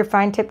just take your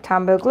fine tip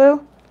Tombow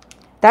glue.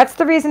 That's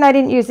the reason I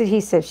didn't use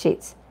adhesive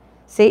sheets.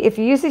 See, if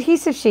you use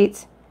adhesive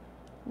sheets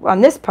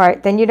on this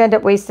part, then you'd end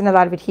up wasting a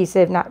lot of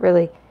adhesive, not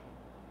really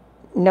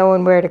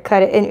knowing where to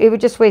cut it, and it would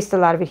just waste a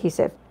lot of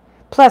adhesive.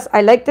 Plus,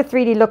 I like the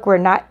 3D look where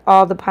not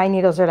all the pine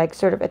needles are like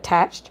sort of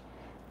attached.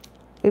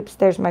 Oops,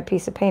 there's my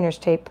piece of painter's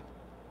tape.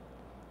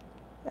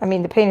 I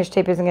mean, the painter's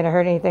tape isn't going to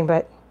hurt anything,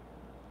 but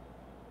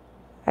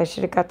I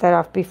should have got that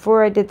off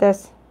before I did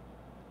this.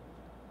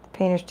 The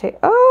painter's tape.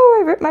 Oh,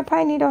 I ripped my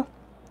pine needle.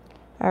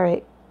 All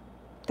right,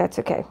 that's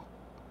okay.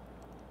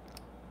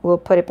 We'll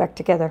put it back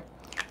together.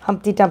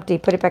 Humpty Dumpty,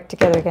 put it back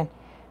together again.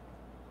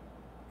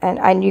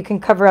 And you can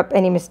cover up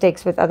any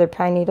mistakes with other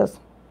pine needles.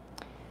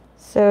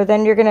 So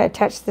then you're going to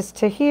attach this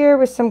to here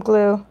with some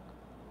glue.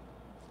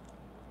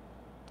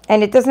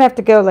 And it doesn't have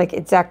to go like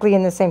exactly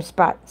in the same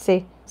spot.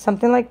 See,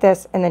 something like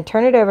this, and then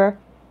turn it over.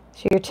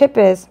 So your tip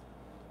is,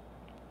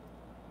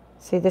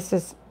 see, this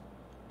is,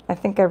 I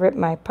think I ripped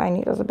my pine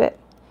needles a bit.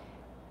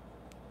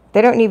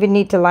 They don't even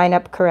need to line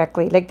up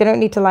correctly. Like they don't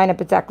need to line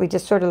up exactly,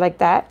 just sort of like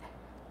that.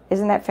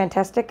 Isn't that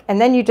fantastic?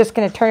 And then you're just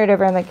going to turn it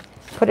over and like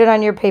put it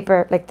on your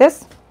paper like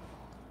this,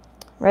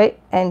 right?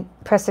 And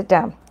press it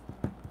down.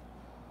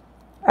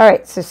 All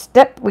right, so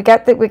we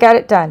got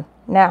it done.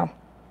 Now,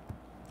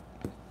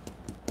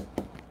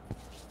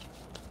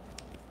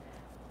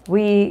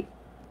 we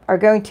are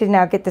going to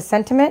now get the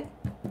sentiment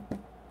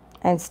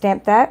and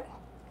stamp that.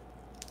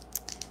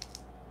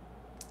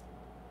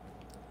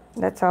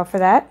 That's all for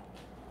that.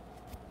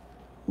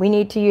 We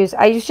need to use,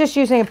 I was just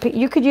using,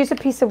 you could use a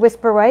piece of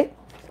Whisper White,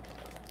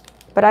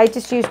 but I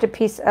just used a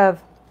piece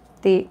of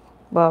the,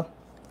 well,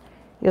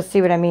 you'll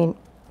see what I mean.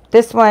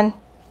 This one,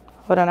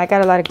 hold on, I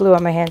got a lot of glue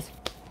on my hands.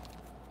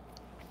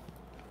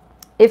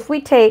 If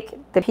we take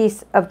the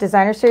piece of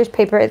Designer Series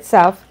paper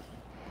itself,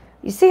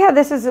 you see how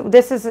this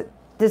is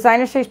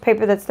Designer Series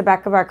paper that's the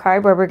back of our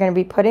card where we're going to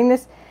be putting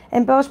this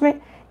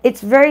embellishment?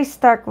 It's very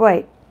stark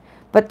white,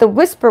 but the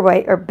Whisper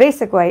White or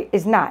basic white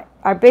is not.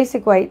 Our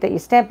basic white that you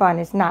stamp on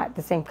is not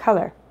the same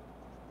color.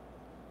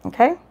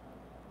 Okay?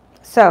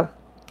 So,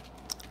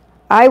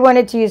 I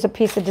wanted to use a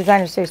piece of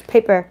Designer Series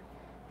paper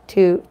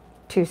to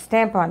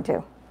stamp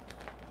onto.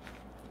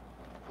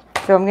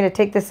 So I'm going to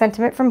take the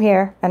sentiment from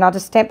here and I'll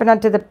just stamp it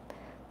onto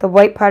the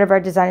white part of our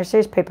Designer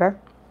Series paper.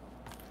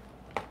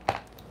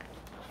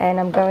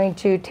 And I'm going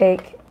to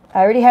take,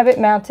 I already have it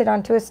mounted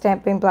onto a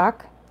stamping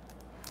block.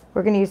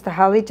 We're going to use the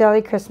Holly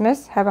Jolly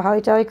Christmas, have a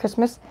Holly Jolly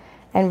Christmas,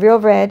 and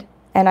Real Red.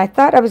 And I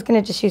thought I was going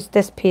to just use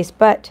this piece,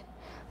 but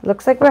it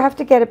looks like we'll have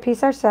to get a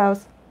piece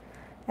ourselves.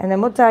 And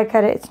then we'll die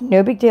cut it. It's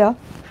no big deal.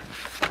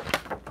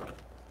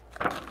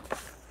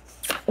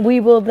 We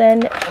will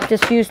then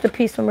just use the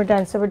piece when we're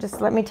done. So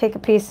let me take a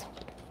piece.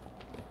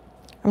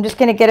 I'm just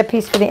going to get a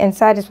piece for the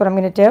inside is what I'm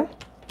going to do.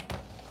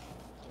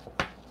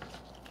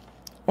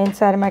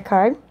 Inside of my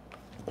card.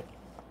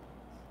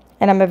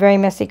 And I'm a very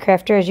messy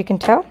crafter, as you can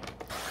tell.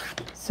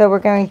 So we're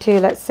going to,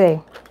 let's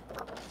see.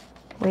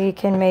 We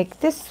can make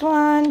this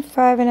one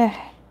 5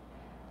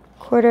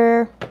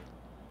 1/4.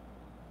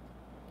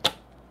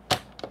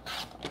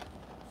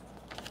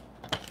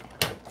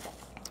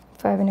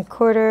 Five and a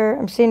quarter.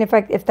 I'm seeing if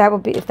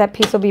that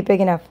piece will be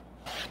big enough.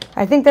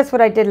 I think that's what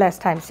I did last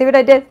time. See what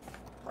I did?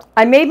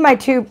 I made my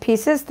two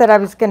pieces that I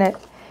was going to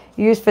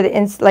use for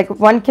the like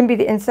one can be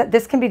the inside,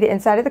 this can be the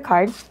inside of the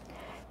card.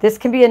 This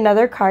can be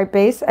another card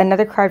base,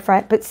 another card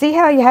front. But see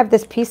how you have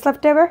this piece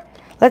left over?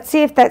 Let's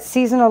see if that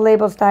seasonal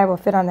labels die will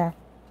fit on there.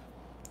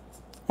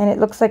 And it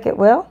looks like it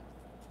will.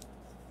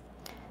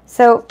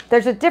 So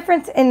there's a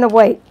difference in the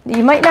white.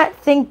 You might not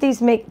think these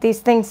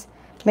things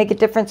make a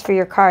difference for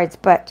your cards,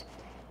 but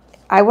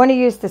I want to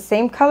use the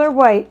same color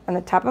white on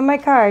the top of my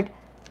card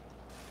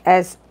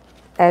as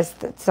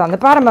it's on the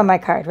bottom of my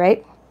card,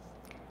 right?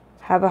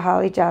 Have a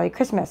holly jolly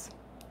Christmas.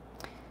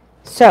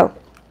 So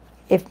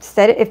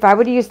if I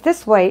were to use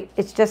this white,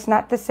 it's just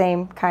not the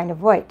same kind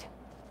of white.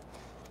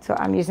 So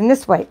I'm using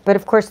this white. But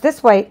of course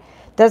this white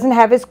doesn't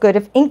have as good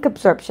of ink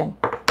absorption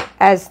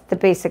as the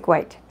basic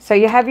white. So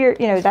you have your,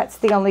 that's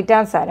the only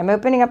downside. I'm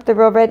opening up the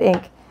Real Red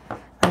ink.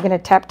 I'm going to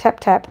tap, tap,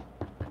 tap.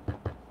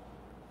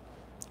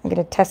 I'm going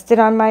to test it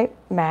on my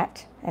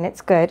mat, and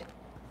it's good.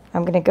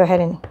 I'm going to go ahead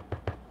and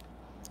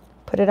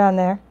put it on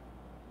there.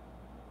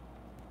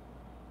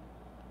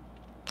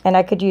 And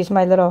I could use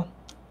my little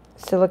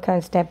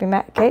silicone stamping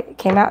mat. Okay, it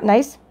came out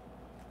nice.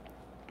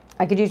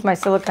 I could use my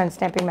silicone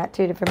stamping mat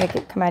too to make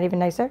it come out even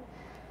nicer.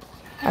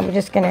 I'm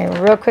just going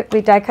to real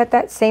quickly die cut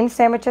that same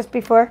sandwich as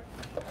before.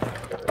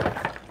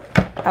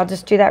 I'll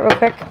just do that real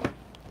quick.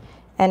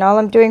 And all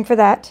I'm doing for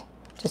that,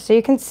 just so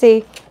you can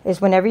see,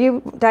 is whenever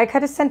you die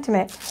cut a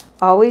sentiment,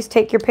 always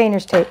take your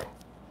painter's tape.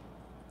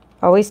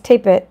 Always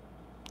tape it.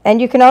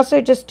 And you can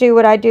also just do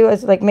what I do,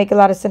 is like make a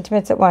lot of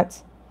sentiments at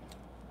once.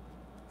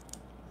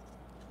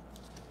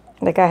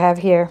 Like I have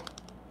here.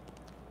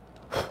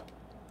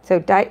 So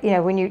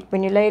when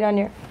you lay it on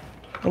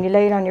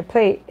your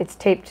plate, it's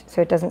taped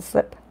so it doesn't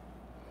slip.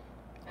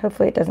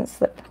 Hopefully it doesn't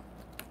slip.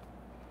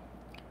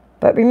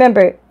 But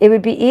remember, it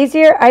would be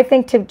easier, I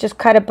think, to just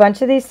cut a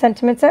bunch of these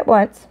sentiments at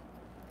once,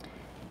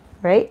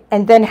 right?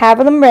 And then have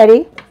them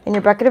ready in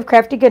your bucket of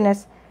crafty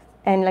goodness.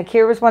 And like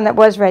here was one that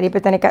was ready,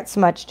 but then it got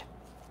smudged.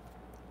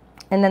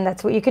 And then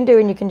that's what you can do,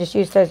 and you can just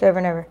use those over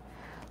and over.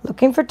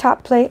 Looking for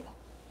top plate.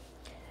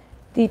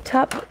 The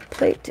top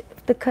plate,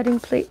 the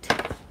cutting plate.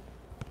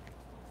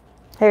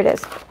 Here it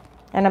is.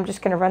 And I'm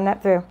just going to run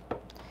that through.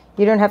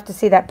 You don't have to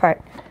see that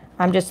part.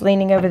 I'm just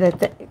leaning over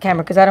the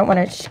camera because I don't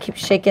want to keep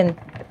shaking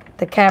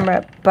the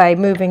camera by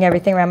moving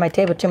everything around my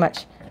table too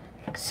much.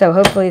 So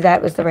hopefully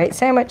that was the right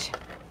sandwich.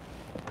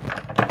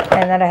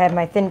 And then I have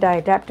my thin die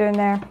adapter in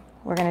there.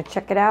 We're going to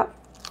check it out.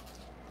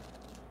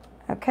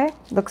 Okay,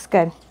 looks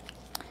good.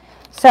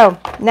 So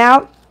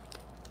now,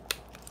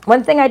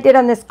 one thing I did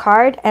on this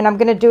card, and I'm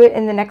going to do it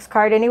in the next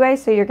card anyway,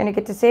 so you're going to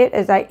get to see it,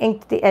 is I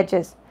inked the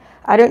edges.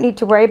 I don't need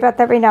to worry about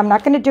that right now. I'm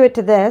not going to do it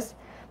to this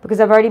because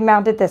I've already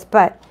mounted this,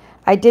 but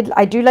I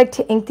do like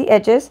to ink the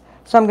edges,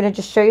 so I'm going to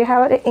just show you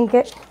how to ink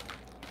it.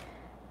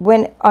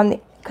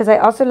 Because I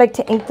also like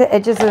to ink the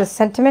edges of the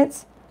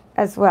sentiments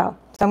as well.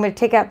 So I'm going to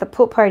take out the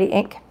Pool Party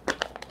ink.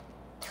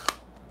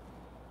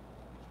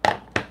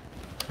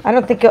 I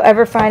don't think you'll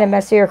ever find a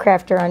messier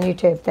crafter on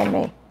YouTube than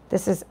me.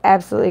 This is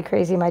absolutely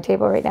crazy, my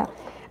table right now.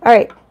 All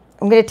right,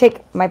 I'm going to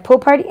take my Pool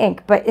Party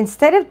ink, but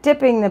instead of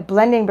dipping the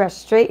blending brush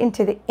straight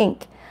into the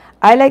ink,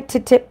 I like to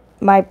dip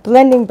my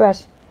blending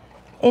brush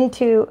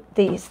into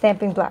the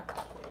stamping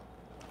block.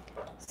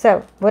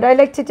 So what I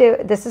like to do,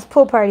 this is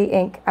Pool Party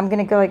ink. I'm going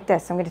to go like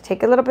this. I'm going to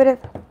take a little bit of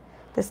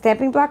the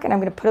stamping block, and I'm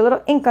going to put a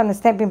little ink on the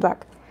stamping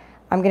block.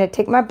 I'm going to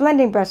take my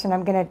blending brush, and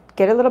I'm going to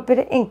get a little bit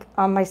of ink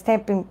on my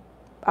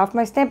off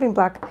my stamping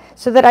block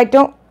so that I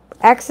don't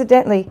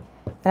accidentally,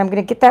 and I'm going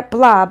to get that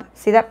blob.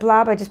 See that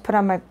blob I just put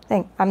on my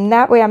thing?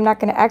 That way I'm not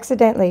going to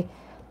accidentally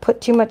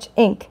put too much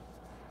ink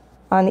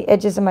on the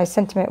edges of my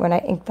sentiment when I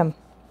ink them.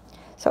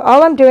 So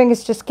all I'm doing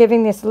is just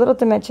giving this a little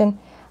dimension.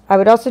 I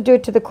would also do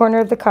it to the corner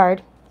of the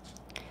card.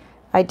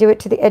 I do it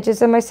to the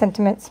edges of my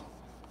sentiments.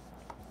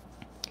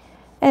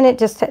 And it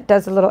just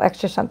does a little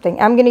extra something.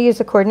 I'm going to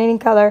use a coordinating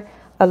color,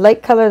 a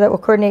light color that will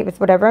coordinate with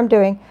whatever I'm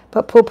doing.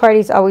 But Pool Party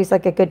is always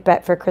like a good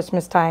bet for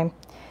Christmas time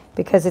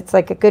because it's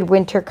like a good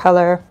winter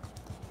color.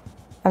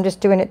 I'm just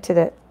doing it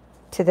to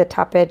the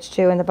top edge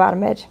too and the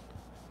bottom edge.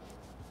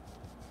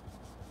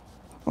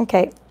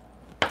 Okay.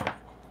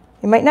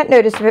 You might not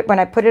notice it when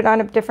I put it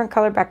on a different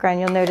color background.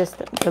 You'll notice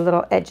the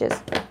little edges.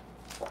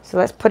 So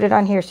let's put it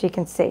on here so you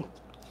can see.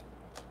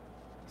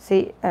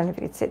 See, I don't know if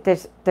you can see it.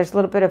 There's a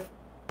little bit of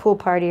Pool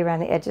Party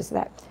around the edges of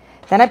that.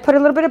 Then I put a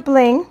little bit of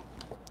bling.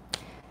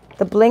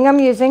 The bling I'm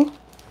using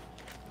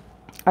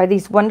are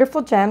these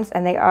wonderful gems,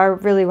 and they are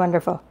really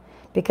wonderful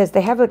because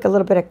they have like a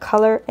little bit of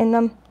color in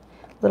them,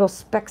 little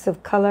specks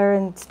of color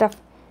and stuff.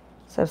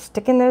 So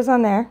sticking those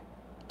on there,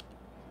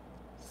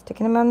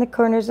 sticking them on the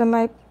corners of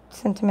my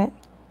sentiment.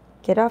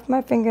 Get off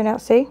my fingernail,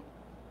 see?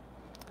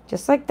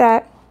 Just like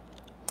that.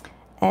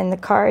 And the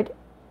card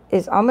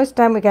is almost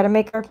done. We got to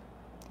make our,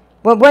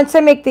 well, when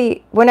I make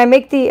the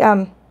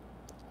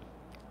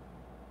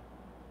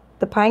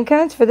pine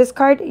cones for this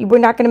card, we're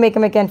not going to make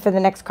them again for the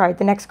next card.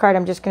 The next card,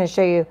 I'm just going to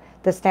show you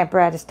the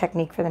Stamparatus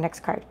technique for the next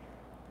card.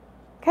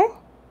 Okay?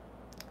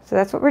 So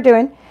that's what we're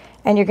doing.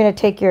 And you're going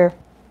to take your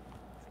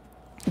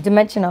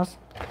dimensionals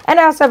And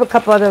I also have a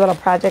couple other little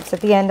projects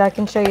at the end I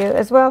can show you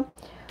as well,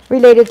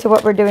 related to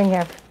what we're doing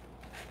here.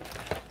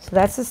 So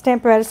that's the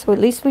Stamparatus. So at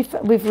least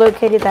we've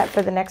located that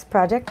for the next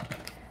project.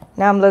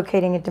 Now I'm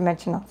locating a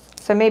dimensional.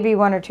 So maybe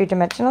 1 or 2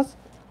 dimensionals.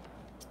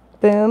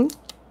 Boom,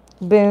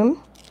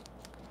 boom.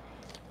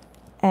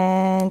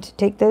 And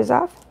take those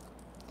off.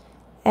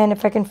 And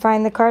if I can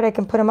find the card, I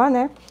can put them on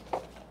there.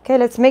 Okay,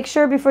 let's make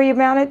sure before you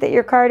mount it that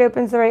your card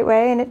opens the right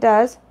way, and it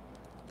does.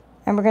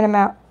 And we're going to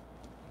mount,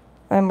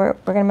 and we're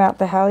going to mount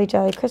the Holly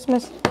Jolly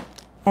Christmas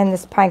and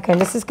this pine cone.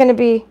 This is going to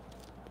be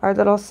our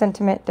little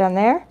sentiment down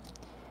there.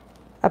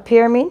 Up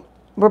here, I mean,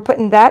 we're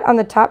putting that on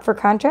the top for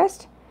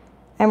contrast,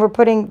 and we're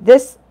putting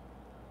this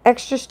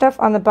extra stuff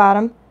on the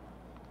bottom.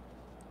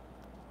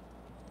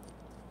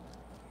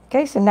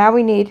 Okay, so now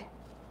we need,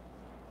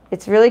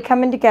 it's really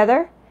coming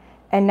together,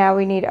 and now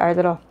we need our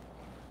little,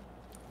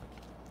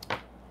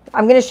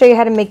 I'm going to show you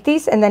how to make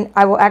these, and then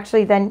I will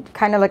actually then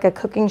kind of like a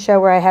cooking show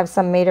where I have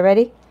some made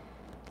already.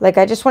 Like,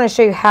 I just want to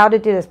show you how to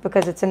do this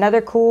because it's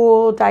another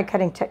cool die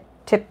cutting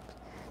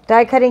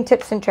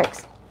tips and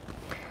tricks.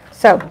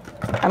 So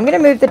I'm going to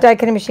move the die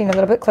cutting machine a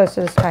little bit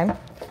closer this time,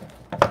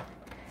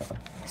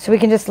 so we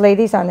can just lay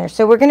these on there.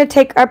 So we're going to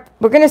take up,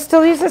 we're going to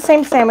still use the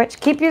same sandwich.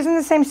 Keep using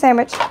the same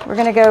sandwich. We're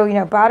going to go, you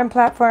know, bottom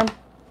platform.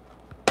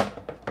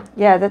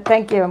 Yeah,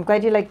 thank you. I'm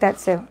glad you like that,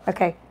 Sue.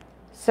 Okay,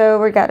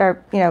 so we got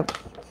our, you know,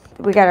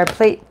 we got our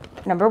plate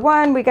number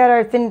 1. We got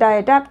our thin die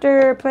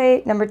adapter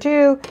plate number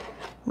 2.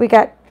 We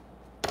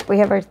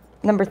have our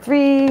number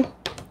 3,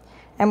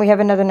 and we have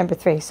another number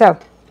 3. So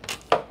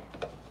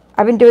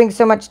I've been doing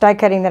so much die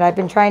cutting that I've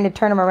been trying to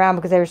turn them around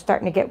because they were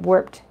starting to get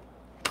warped.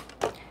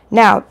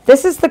 Now,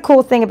 this is the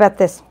cool thing about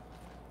this.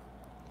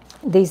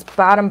 These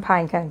bottom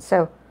pine cones.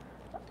 So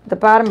the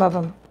bottom of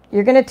them,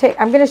 you're going to take,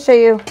 I'm going to show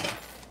you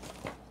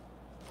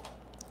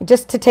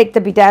just to take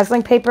the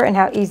bedazzling paper and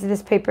how easy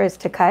this paper is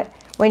to cut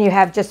when you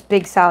have just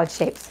big solid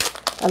shapes.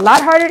 A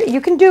lot harder. You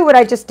can do what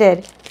I just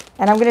did,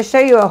 and I'm going to show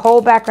you a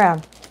whole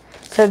background.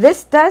 So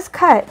this does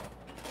cut.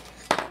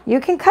 You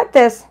can cut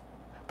this,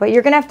 but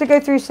you're going to have to go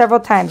through several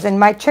times. And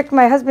my trick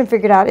my husband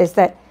figured out is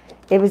that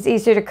it was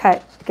easier to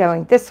cut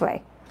going this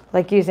way,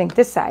 like using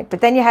this side.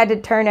 But then you had to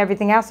turn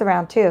everything else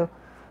around too,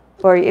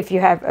 or if you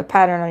have a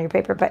pattern on your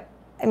paper. But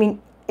I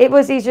mean, it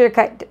was easier to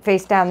cut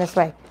face down this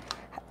way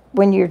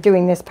when you're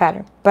doing this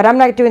pattern. But I'm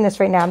not doing this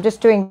right now. I'm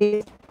just doing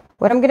these.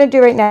 What I'm going to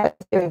do right now is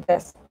doing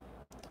this.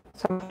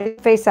 So I'm going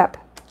to face up.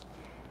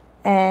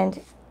 And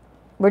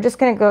we're just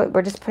going to go,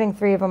 we're just putting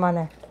 3 of them on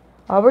there.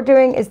 All we're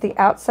doing is the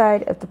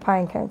outside of the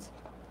pine cones.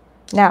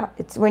 Now,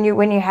 it's when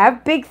you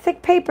have big,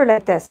 thick paper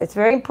like this, it's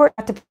very important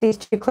not to put these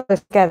too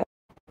close together.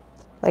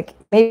 Like,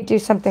 maybe do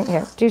something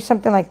here. Do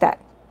something like that.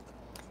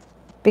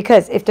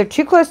 Because if they're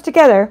too close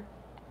together,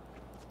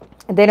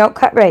 they don't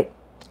cut right.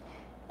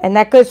 And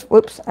that goes,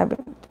 whoops, I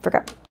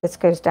forgot. This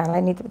goes down.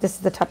 I need, this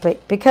is the top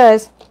plate.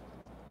 Because,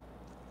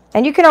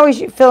 and you can always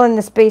fill in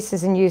the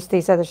spaces and use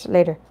these others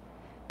later.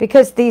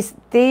 Because these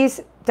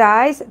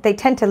dies, they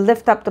tend to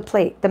lift up the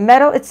plate. The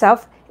metal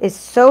itself is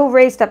so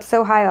raised up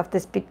so high off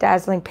this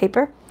bedazzling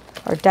paper,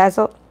 or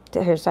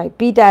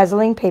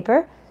bedazzling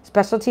paper,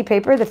 specialty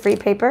paper, the free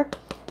paper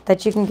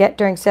that you can get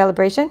during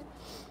celebration,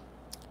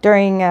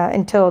 during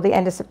until the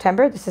end of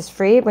September. This is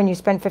free when you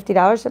spend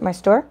 $50 at my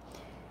store.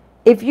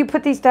 If you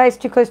put these dies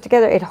too close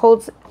together, it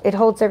holds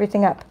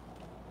everything up,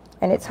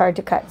 and it's hard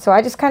to cut. So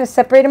I just kind of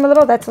separate them a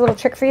little. That's a little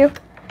trick for you.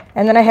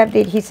 And then I have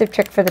the adhesive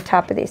trick for the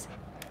top of these.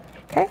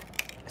 Okay,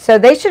 so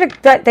they should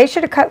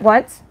have cut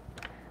once.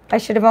 I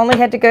should have only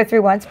had to go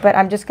through once, but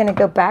I'm just going to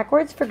go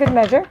backwards for good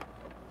measure.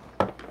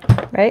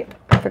 Right,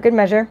 for good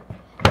measure.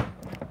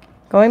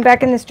 Going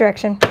back in this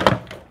direction.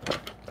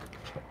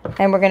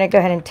 And we're going to go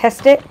ahead and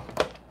test it.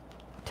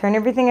 Turn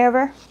everything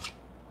over.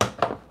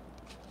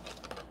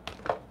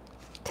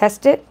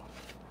 Test it.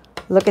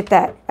 Look at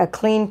that. A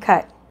clean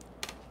cut.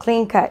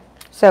 Clean cut.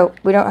 So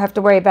we don't have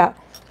to worry about,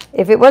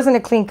 if it wasn't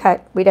a clean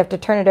cut, we'd have to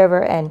turn it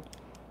over and,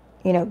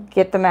 you know,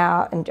 get them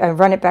out and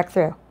run it back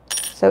through.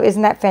 So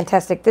isn't that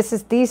fantastic?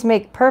 These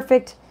make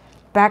perfect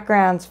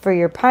backgrounds for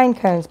your pine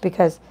cones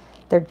because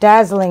they're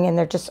dazzling and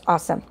they're just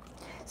awesome.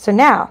 So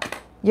now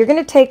you're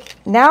going to take,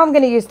 now I'm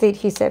going to use the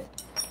adhesive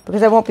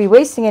because I won't be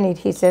wasting any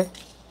adhesive.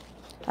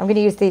 I'm going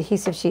to use the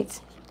adhesive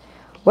sheets.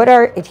 What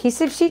are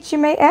adhesive sheets, you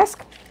may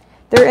ask?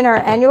 They're in our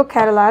annual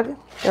catalog.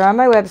 They're on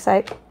my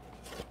website.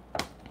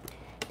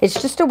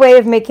 It's just a way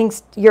of making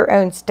your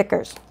own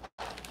stickers.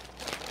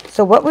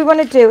 So what we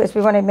want to do is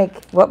we want to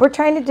make, what we're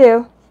trying to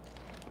do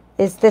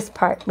is this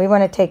part. We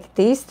want to take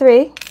these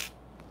 3,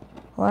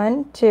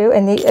 1, 2,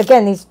 and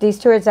again, these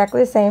 2 are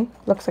exactly the same.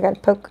 Looks like I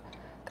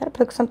gotta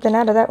poke something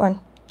out of that one.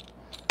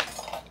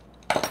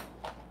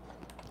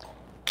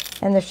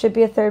 And there should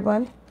be a third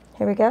one.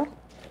 Here we go.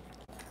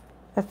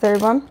 A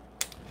third one.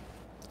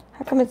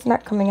 How come it's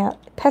not coming out?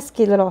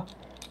 Pesky little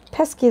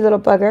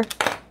bugger.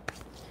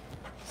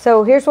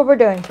 So here's what we're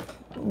doing.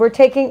 We're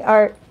taking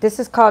our, this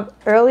is called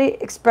Early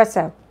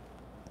Espresso.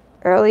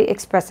 Early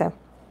Espresso.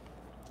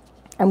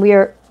 And we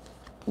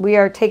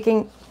are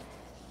taking,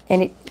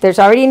 and there's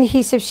already an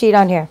adhesive sheet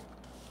on here.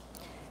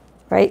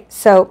 right?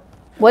 So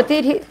what the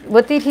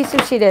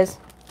adhesive sheet is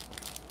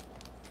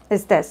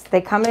this.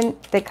 They come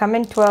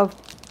in 12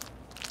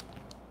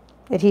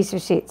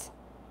 adhesive sheets.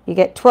 You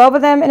get 12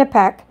 of them in a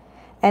pack,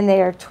 and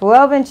they are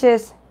 12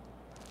 inches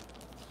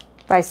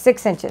by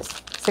 6 inches.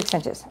 6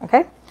 inches,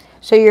 okay?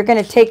 So you're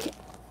going to take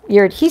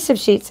your adhesive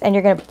sheets and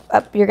you're going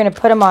to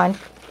put them on.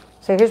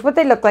 So here's what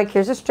they look like.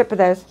 Here's a strip of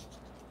those.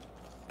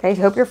 Okay,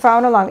 hope you're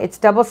following along. It's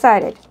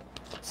double-sided.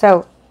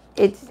 So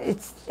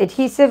it's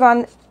adhesive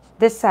on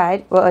this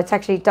side. Well, it's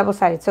actually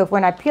double-sided. So if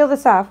when I peel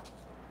this off,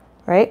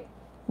 right,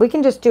 we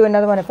can just do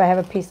another one if I have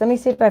a piece. Let me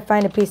see if I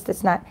find a piece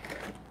that's not.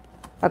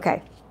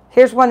 Okay,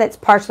 here's one that's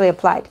partially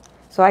applied.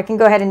 So I can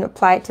go ahead and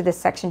apply it to this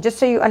section just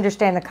so you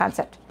understand the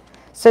concept.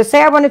 So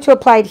say I wanted to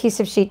apply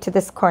adhesive sheet to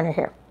this corner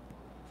here,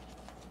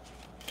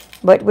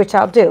 which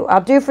I'll do.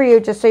 I'll do for you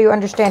just so you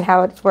understand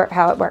how it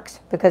works,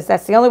 because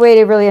that's the only way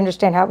to really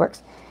understand how it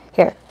works.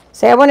 Here,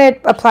 say I want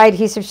to apply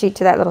adhesive sheet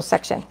to that little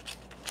section.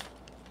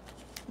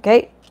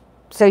 Okay,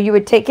 so you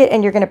would take it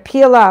and you're going to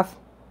peel off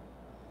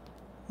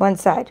one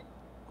side.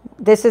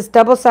 This is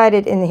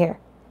double-sided in here.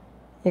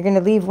 You're going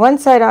to leave one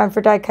side on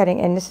for die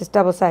cutting, and this is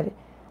double-sided.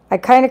 I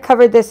kind of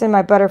covered this in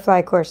my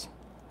butterfly course.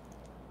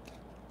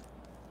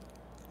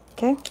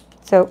 Okay,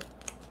 so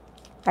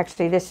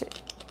actually this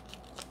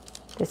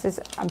is,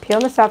 I'm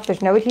peeling this off.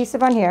 There's no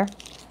adhesive on here.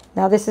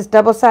 Now this is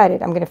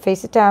double-sided. I'm going to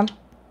face it down.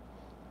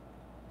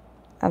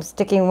 I'm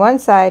sticking one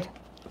side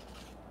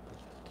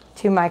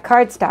to my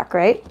cardstock,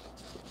 right?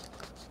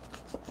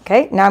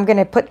 Okay, now I'm going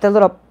to put the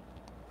little,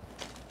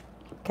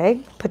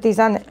 okay, put these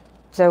on.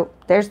 So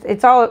there's,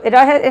 it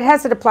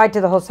has it applied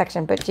to the whole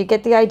section, but you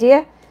get the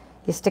idea?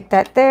 You stick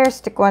that there,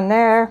 stick one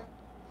there,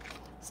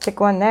 stick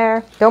one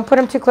there. Don't put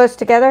them too close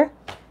together.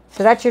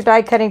 So that's your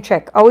die cutting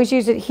trick. Always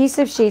use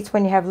adhesive sheets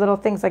when you have little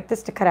things like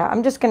this to cut out.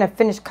 I'm just going to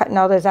finish cutting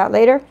all those out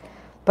later,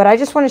 but I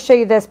just want to show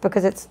you this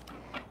because it's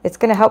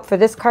going to help for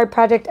this card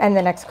project and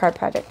the next card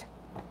project.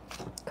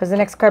 Because the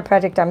next card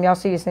project, I'm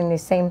also using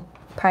these same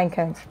pine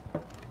cones.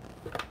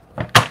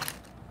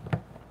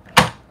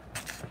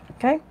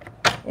 Okay,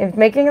 it's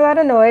making a lot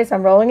of noise.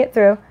 I'm rolling it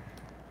through,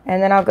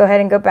 and then I'll go ahead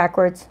and go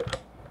backwards,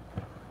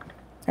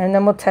 and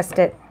then we'll test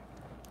it.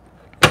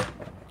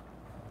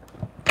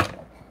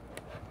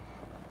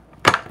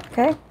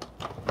 Okay,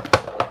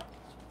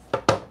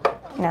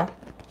 now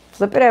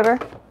flip it over.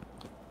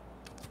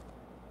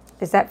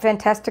 Is that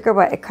fantastic or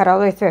what? It cut all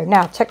the way through.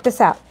 Now check this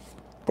out.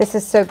 This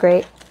is so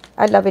great.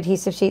 I love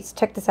adhesive sheets.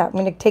 Check this out. I'm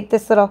going to take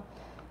this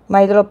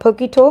my little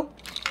pokey tool.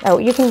 Oh,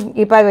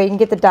 by the way, you can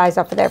get the dies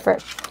off of there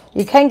first.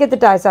 You can get the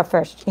dies off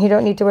first. You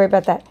don't need to worry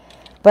about that.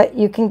 But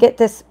you can get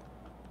this.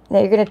 Now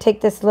you're going to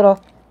take this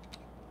little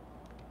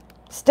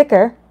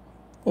sticker.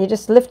 You're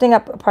just lifting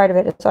up a part of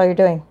it. That's all you're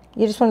doing.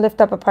 You just want to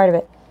lift up a part of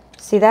it.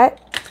 See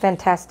that?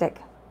 Fantastic.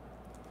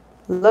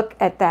 Look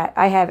at that.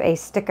 I have a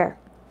sticker.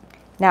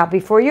 Now,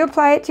 before you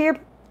apply it to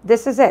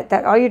this is it.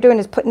 All you're doing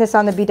is putting this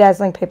on the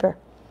bedazzling paper,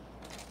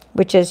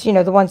 which is,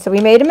 the ones that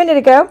we made a minute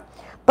ago.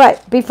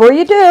 But before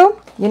you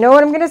do, you know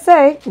what I'm going to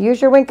say.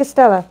 Use your Wink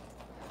Estella.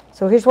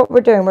 So here's what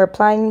we're doing. We're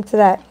applying them to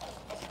that.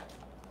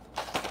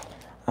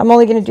 I'm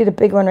only going to do the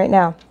big one right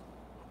now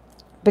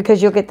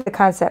because you'll get the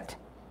concept.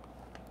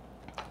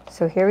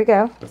 So here we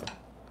go.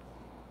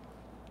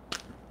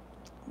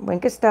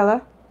 Wink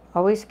Estella.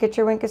 Always get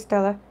your Wink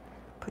Estella.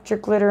 Put your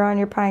glitter on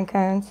your pine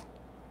cones.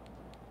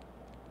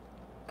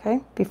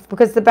 Okay,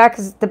 because the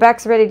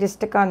back's ready to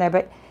stick on there,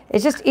 but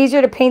it's just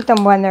easier to paint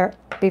them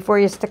before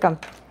you stick them.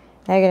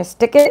 Now you're going to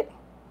stick it.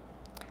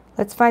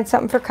 Let's find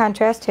something for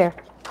contrast here.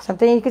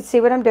 Something you can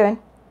see what I'm doing,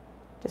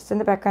 just in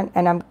the background.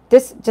 And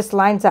this just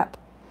lines up.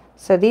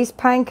 So these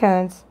pine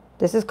cones,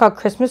 this is called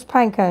Christmas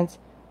pine cones.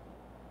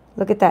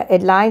 Look at that.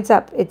 It lines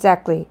up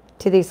exactly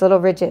to these little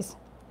ridges.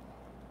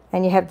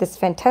 And you have this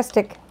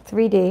fantastic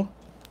 3D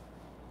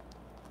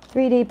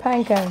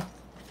pine cone.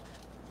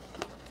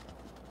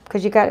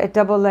 Because you got a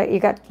double layer, you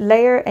got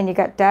layer and you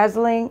got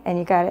dazzling and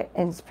you got it,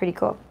 and it's pretty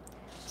cool.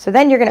 So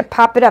then you're going to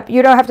pop it up.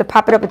 You don't have to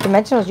pop it up with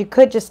dimensionals. You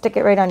could just stick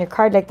it right on your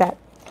card like that.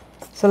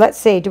 So let's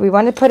see, do we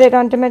want to put it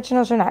on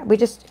dimensionals or not?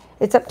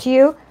 It's up to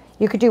you.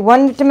 You could do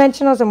one with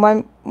dimensionals and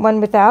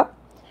one without.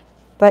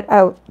 But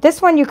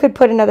this one you could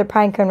put another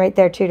pine cone right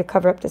there too to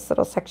cover up this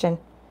little section.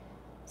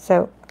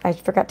 So I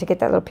forgot to get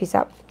that little piece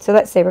out. So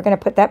let's say we're going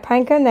to put that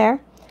pine cone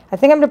there. I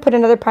think I'm going to put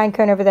another pine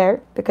cone over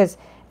there because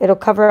it'll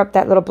cover up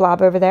that little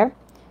blob over there.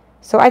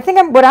 So I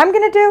think what I'm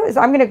going to do is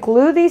I'm going to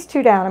glue these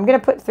two down. I'm going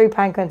to put 3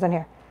 pine cones on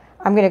here.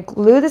 I'm going to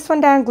glue this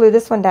one down,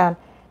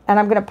 and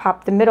I'm going to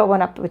pop the middle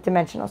one up with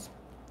dimensionals.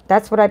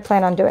 That's what I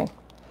plan on doing.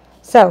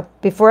 So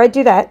before I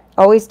do that,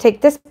 always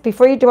take this,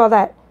 before you do all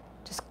that,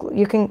 just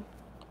you can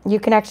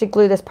actually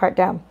glue this part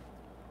down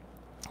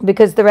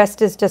because the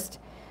rest is just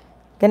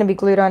going to be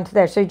glued onto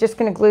there. So you're just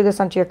going to glue this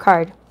onto your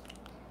card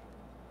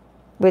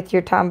with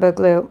your Tombow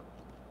glue.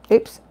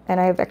 Oops, and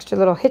I have extra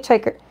little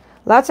hitchhiker.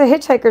 Lots of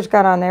hitchhikers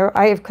got on there.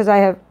 Because I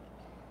have,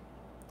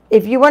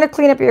 if you want to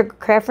clean up your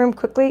craft room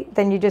quickly,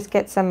 then you just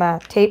get some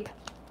tape.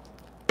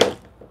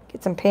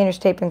 Get some painter's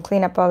tape and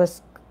clean up all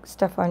this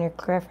stuff on your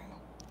craft room.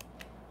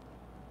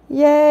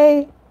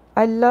 Yay!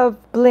 I love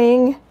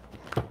bling.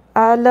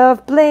 I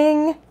love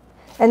bling.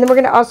 And then we're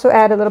going to also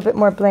add a little bit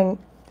more bling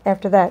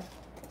after that.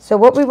 So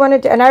what we want to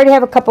do, and I already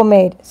have a couple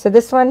made. So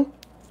this one,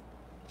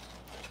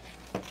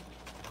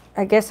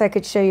 I guess I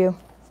could show you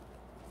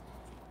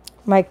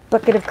my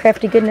bucket of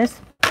crafty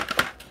goodness.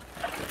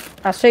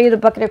 I'll show you the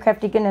bucket of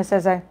crafty goodness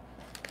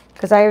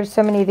because I have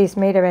so many of these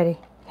made already.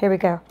 Here we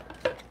go.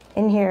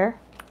 In here.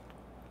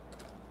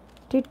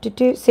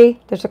 See,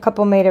 there's a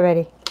couple made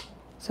already.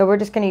 So we're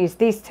just going to use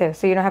these two,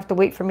 so you don't have to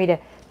wait for me to.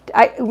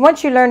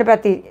 Once you learn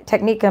about the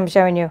technique I'm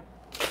showing you,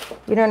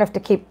 you don't have to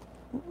keep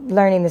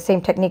learning the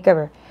same technique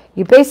over.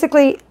 You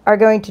basically are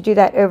going to do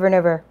that over and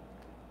over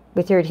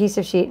with your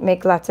adhesive sheet.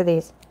 Make lots of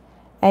these.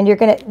 And you're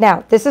going to,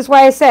 now, this is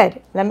why I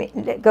said, let me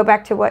go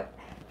back to what,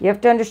 you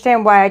have to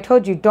understand why I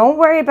told you, don't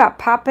worry about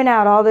popping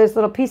out all those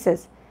little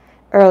pieces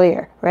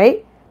earlier,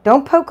 right?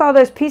 Don't poke all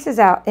those pieces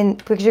out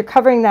because you're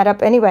covering that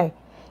up anyway.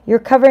 You're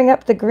covering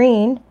up the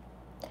green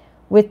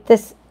with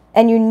this,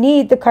 and you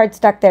need the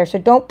cardstock there. So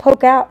don't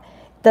poke out.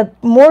 The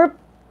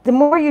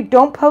more you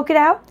don't poke it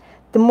out,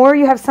 the more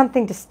you have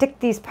something to stick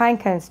these pine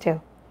cones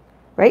to,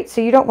 right?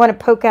 So you don't want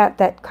to poke out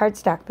that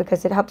cardstock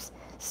because it helps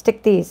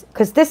stick these.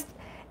 Because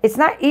it's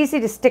not easy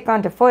to stick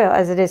onto foil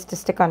as it is to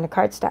stick onto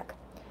cardstock.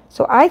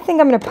 So I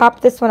think I'm going to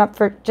pop this one up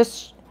for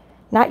just,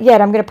 not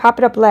yet. I'm going to pop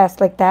it up last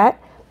like that.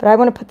 But I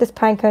want to put this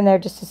pine cone there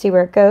just to see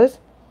where it goes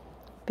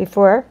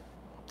before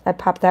I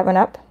pop that one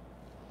up.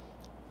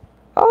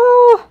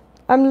 Oh,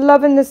 I'm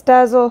loving this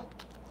dazzle.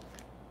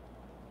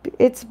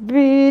 It's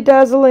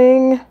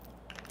bedazzling.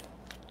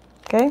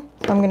 Okay,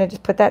 so I'm going to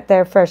just put that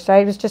there first.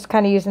 I was just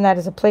kind of using that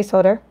as a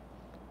placeholder.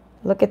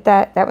 Look at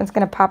that. That one's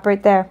going to pop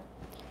right there.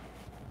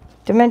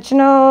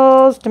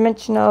 Dimensionals,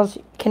 dimensionals.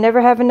 You can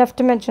never have enough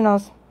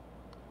dimensionals.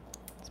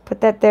 Let's put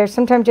that there.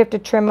 Sometimes you have to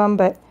trim them,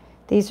 but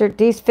these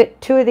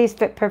fit. Two of these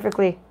fit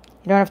perfectly.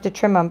 You don't have to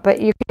trim them,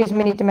 but you can use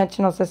mini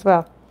dimensionals as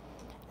well.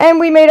 And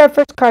we made our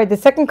first card. The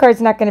second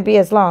card's not going to be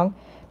as long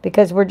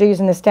because we're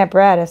using the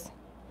Stamparatus.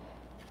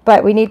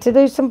 But we need to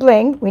do some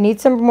bling. We need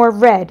some more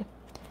red.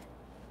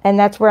 And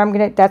that's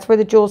where that's where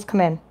the jewels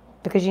come in,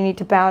 because you need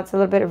to balance a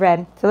little bit of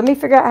red. So let me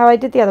figure out how I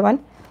did the other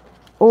one.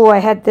 Oh, I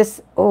had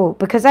this,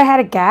 because I had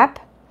a gap.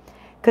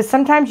 Because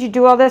sometimes you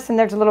do all this and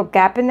there's a little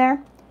gap in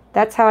there.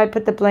 That's how I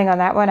put the bling on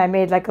that one. I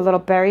made like a little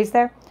berries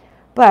there.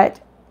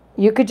 But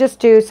you could just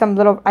do some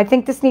little, I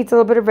think this needs a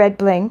little bit of red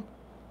bling.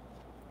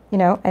 You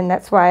know, and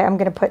that's why I'm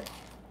going to put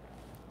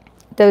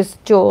those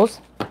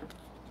jewels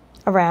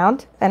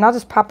around. And I'll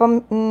just pop them.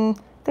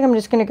 I think I'm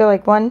just going to go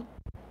like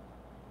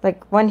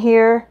one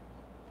here,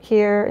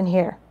 here, and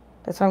here.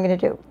 That's what I'm going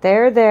to do.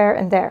 There, there,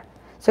 and there.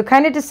 So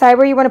kind of decide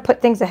where you want to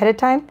put things ahead of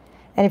time.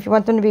 And if you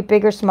want them to be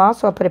big or small,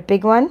 so I'll put a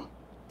big one,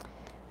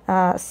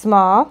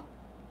 small,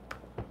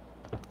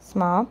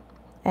 small,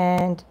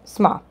 and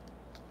small.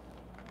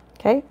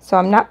 Okay, so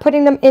I'm not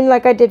putting them in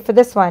like I did for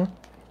this one.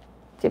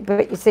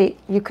 But you see,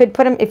 you could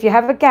put them, if you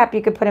have a gap,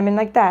 you could put them in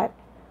like that.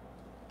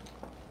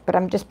 But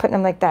I'm just putting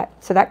them like that.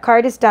 So that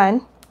card is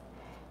done.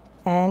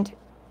 And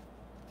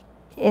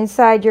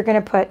inside you're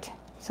going to put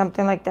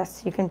something like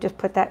this. You can just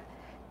put that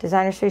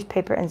designer series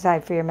paper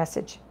inside for your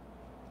message.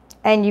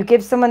 And you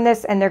give someone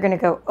this and they're going to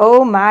go,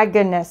 oh my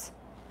goodness,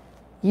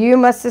 you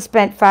must have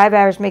spent 5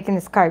 hours making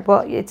this card.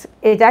 Well,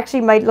 it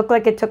actually might look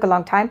like it took a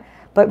long time,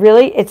 but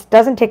really it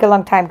doesn't take a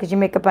long time because you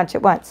make a bunch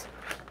at once.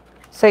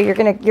 So you're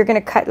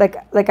gonna cut,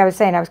 like I was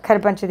saying, I was cut a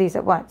bunch of these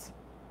at once.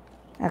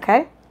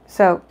 Okay?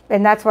 So,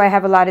 and that's why I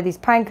have a lot of these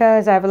pine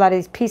cones. I have a lot of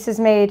these pieces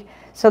made.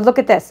 So look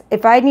at this.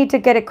 If I need to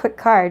get a quick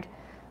card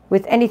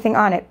with anything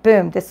on it,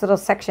 boom, this little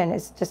section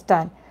is just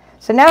done.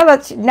 So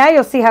now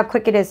you'll see how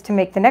quick it is to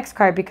make the next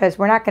card, because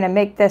we're not going to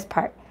make this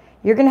part.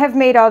 You're going to have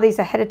made all these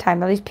ahead of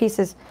time, all these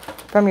pieces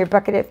from your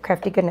bucket of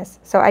crafty goodness.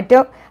 So I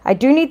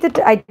do need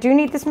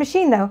this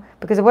machine though,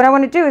 because what I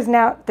want to do is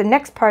now the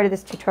next part of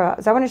this tutorial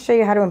is I want to show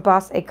you how to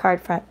emboss a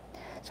card front.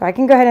 So I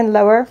can go ahead and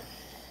lower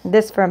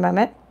this for a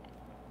moment,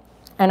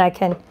 and I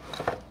can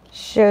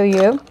show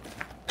you.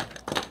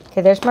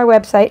 Okay, there's my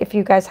website. If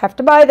you guys have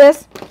to buy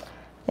this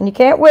and you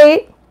can't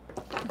wait,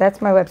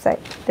 that's my website.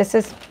 This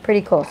is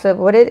pretty cool.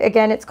 So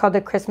again, it's called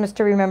the Christmas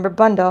to Remember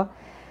bundle.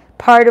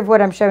 Part of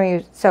what I'm showing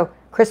you. So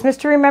Christmas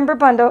to Remember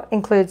bundle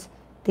includes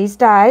these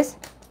dies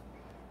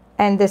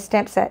and this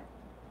stamp set,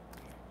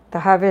 the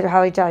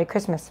Holly Jolly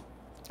Christmas.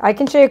 I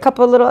can show you a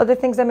couple of little other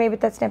things I made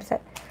with that stamp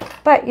set.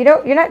 But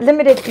you're not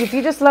limited. If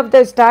you just love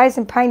those dies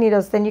and pine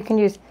needles, then you can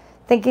use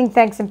Thinking,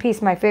 Thanks, and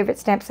Peace, my favorite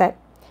stamp set.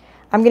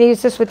 I'm going to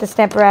use this with the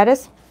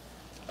Stamparatus,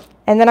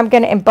 and then I'm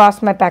going to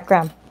emboss my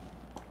background.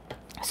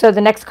 So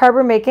the next card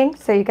we're making,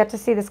 so you got to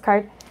see this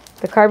card,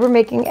 the card we're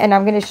making, and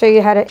I'm going to show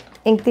you how to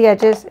ink the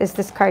edges, is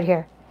this card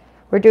here.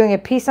 We're doing a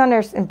piece on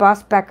our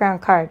embossed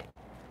background card.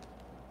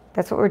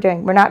 That's what we're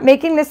doing. We're not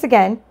making this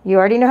again. You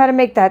already know how to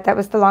make that. That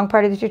was the long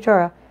part of the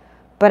tutorial.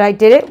 But I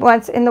did it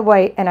once in the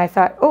white, and I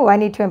thought, oh, I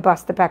need to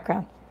emboss the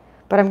background.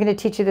 But I'm going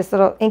to teach you this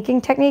little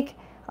inking technique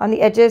on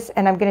the edges,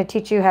 and I'm going to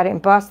teach you how to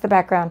emboss the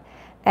background.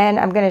 And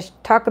I'm going to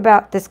talk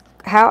about this,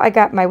 how I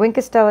got my Wink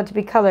of Stella to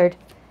be colored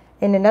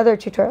in another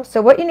tutorial.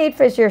 So what you need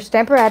is your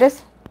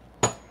Stamparatus,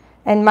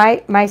 And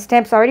my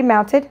stamp's already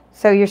mounted.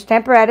 So your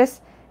Stamparatus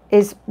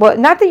is, well,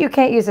 not that you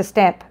can't use a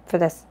stamp for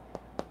this.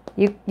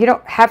 You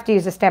don't have to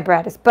use a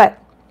Stamparatus,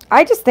 but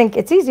I just think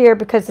it's easier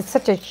because it's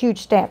such a huge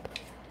stamp.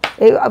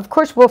 It, of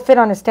course, will fit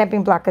on a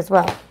stamping block as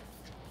well.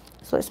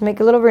 So let's make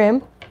a little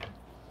room.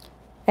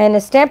 And a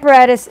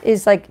Stamparatus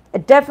is like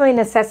definitely a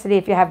necessity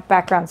if you have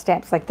background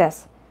stamps like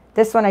this.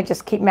 This one I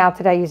just keep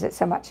mounted. I use it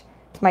so much.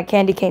 It's my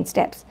candy cane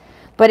stamps.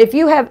 But if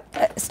you have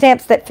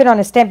stamps that fit on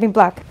a stamping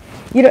block,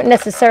 you don't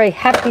necessarily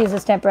have to use a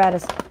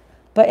Stamparatus.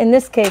 But in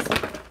this case,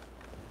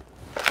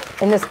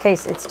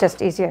 it's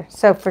just easier.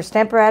 So for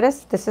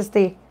Stamparatus, this is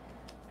the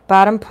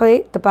bottom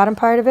plate, the bottom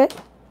part of it.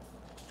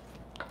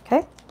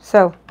 Okay,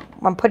 so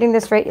I'm putting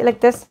this right like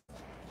this.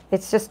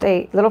 It's just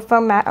a little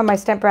foam mat on my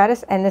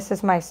Stamparatus, and this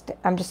is my,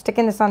 I'm just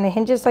sticking this on the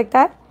hinges like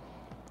that.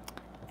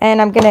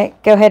 And I'm going to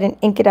go ahead and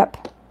ink it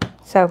up.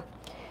 So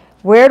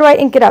where do I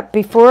ink it up?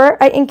 Before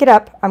I ink it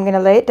up, I'm going to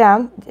lay it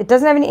down. It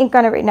doesn't have any ink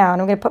on it right now,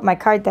 and I'm going to put my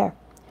card there.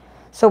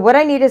 So what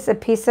I need is a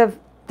piece of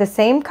the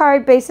same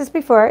card base as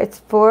before. It's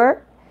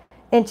 4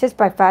 inches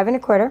by 5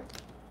 1/4.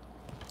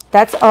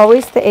 That's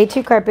always the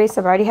A2 card base.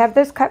 I already have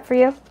those cut for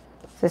you.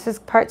 So this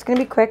part's going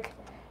to be quick.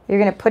 You're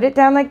going to put it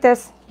down like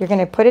this. You're going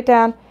to put it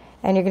down,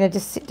 and you're going to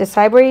just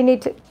decide where you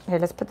need to. Here,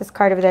 let's put this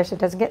card over there so it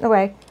doesn't get in the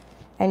way.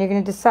 And you're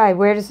going to decide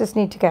where does this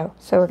need to go.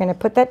 So we're going to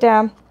put that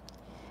down,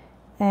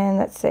 and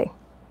let's see.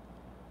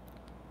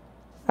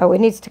 Oh, it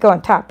needs to go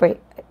on top,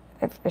 right?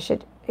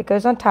 It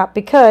goes on top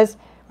because,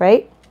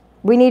 right,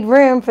 we need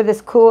room for this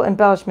cool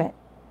embellishment.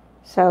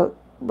 So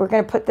we're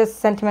going to put this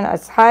sentiment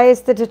as high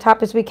as the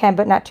top as we can,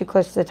 but not too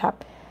close to the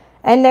top.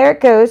 And there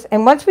it goes.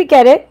 And once we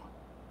get it,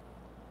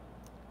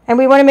 and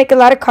we want to make a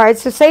lot of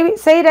cards, so say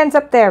it ends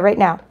up there right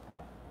now,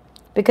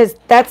 because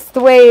that's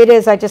the way it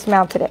is. I just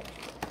mounted it.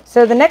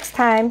 So the next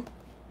time,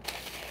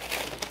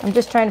 I'm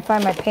just trying to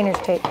find my painter's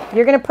tape.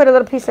 You're going to put a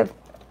little piece of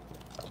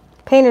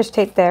painter's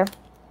tape there.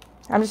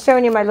 I'm just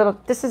showing you my little,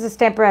 this is a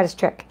Stamparatus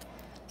trick.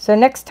 So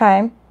next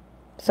time,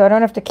 so I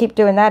don't have to keep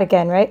doing that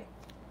again, right?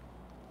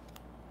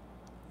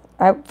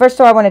 First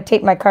of all, I want to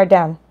tape my card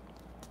down.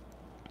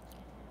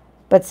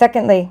 But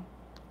secondly,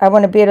 I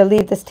want to be able to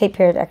leave this tape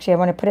here. Actually, I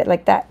want to put it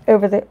like that,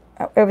 over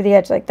the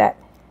edge like that.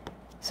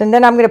 So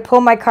then I'm going to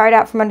pull my card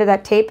out from under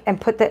that tape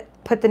and put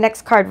the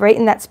next card right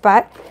in that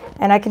spot.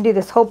 And I can do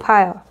this whole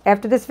pile.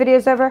 After this video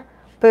is over,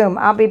 boom,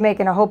 I'll be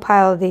making a whole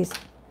pile of these.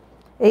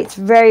 It's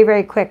very,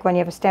 very quick when you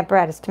have a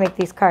Stamparatus to make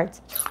these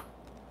cards.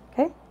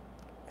 Okay,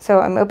 so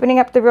I'm opening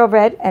up the real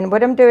red, and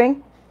what I'm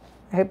doing,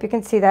 I hope you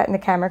can see that in the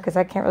camera because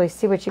I can't really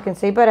see what you can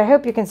see, but I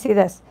hope you can see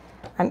this.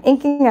 I'm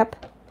inking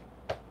up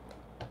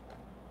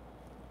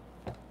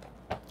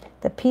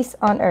the peace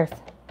on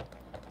earth.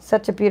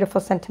 Such a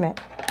beautiful sentiment.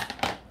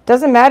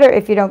 Doesn't matter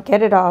if you don't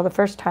get it all the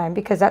first time,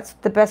 because that's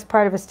the best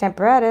part of a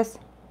Stamparatus,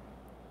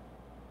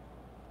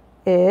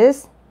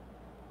 is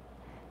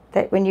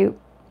that when you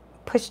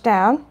push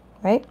down,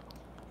 right,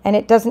 and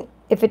it doesn't,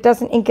 if it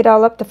doesn't ink it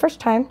all up the first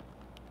time,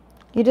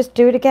 you just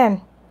do it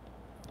again.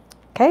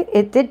 Okay,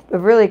 it did a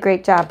really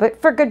great job,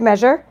 but for good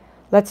measure,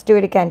 let's do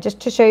it again, just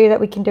to show you that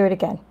we can do it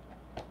again.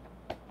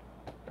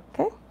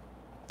 Okay,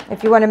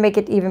 if you want to make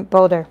it even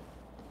bolder.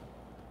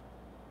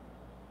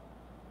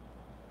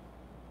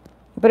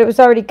 But it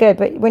was already good,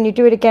 but when you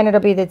do it again, it'll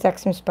be the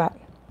exact same spot.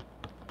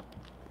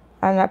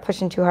 I'm not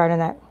pushing too hard on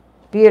that.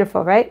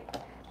 Beautiful, right?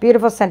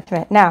 Beautiful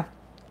sentiment. Now,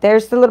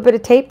 there's the little bit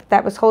of tape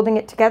that was holding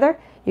it together.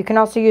 You can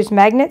also use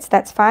magnets,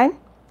 that's fine.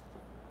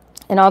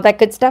 And all that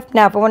good stuff.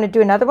 Now, if I want to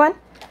do another one,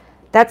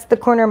 that's the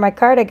corner of my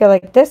card. I go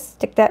like this,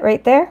 stick that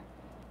right there,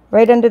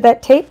 right under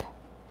that tape.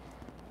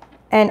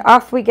 And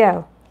off we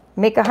go.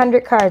 Make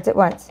 100 cards at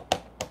once.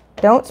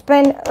 Don't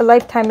spend a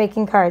lifetime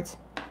making cards.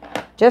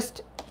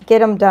 Just get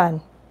them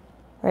done.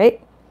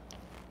 Right?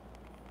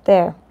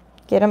 There.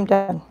 Get them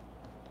done.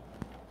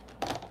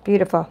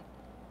 Beautiful.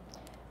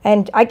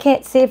 And I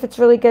can't see if it's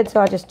really good, so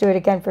I'll just do it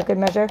again for good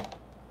measure.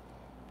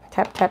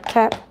 Tap, tap,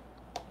 tap.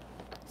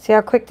 See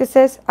how quick this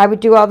is? I would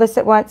do all this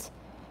at once,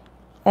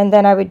 and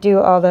then I would do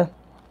all the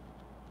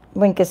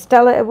Wink of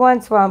Stella at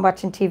once while I'm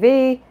watching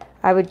TV.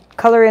 I would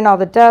color in all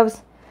the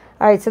doves.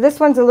 All right, so this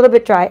one's a little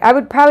bit dry. I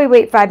would probably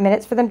wait 5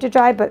 minutes for them to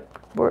dry, but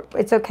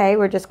it's okay.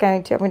 We're just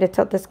going to, I'm going to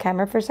tilt this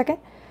camera for a second.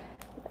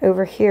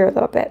 Over here a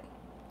little bit.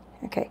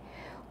 Okay.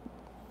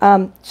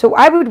 So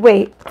I would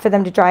wait for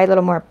them to dry a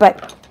little more,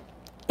 but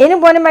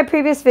in one of my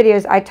previous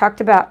videos, I talked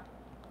about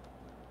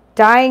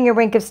dyeing your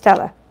Wink of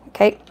Stella.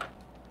 Okay,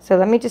 so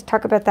let me just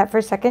talk about that for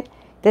a second.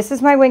 This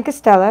is my Wink of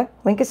Stella.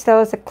 Wink of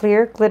Stella is a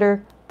clear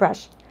glitter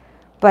brush.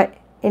 But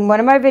in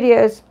one of my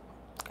videos,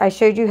 I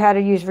showed you how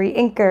to use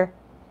re-inker.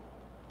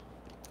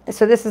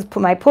 So this is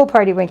my Pool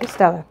Party Wink of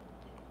Stella.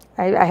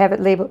 I have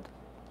it labeled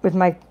with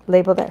my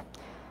label there.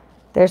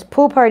 There's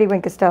Pool Party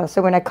Wink of Stella.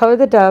 So when I color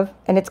the dove,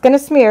 and it's going to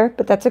smear,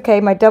 but that's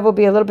okay. My dove will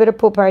be a little bit of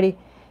Pool Party.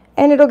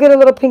 And it'll get a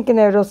little pink in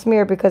there. It'll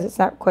smear because it's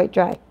not quite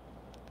dry.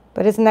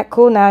 But isn't that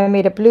cool? Now I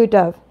made a blue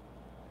dove.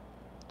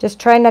 Just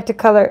try not to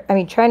color,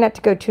 try not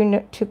to go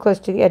too close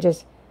to the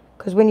edges.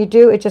 Because when you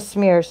do, it just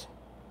smears.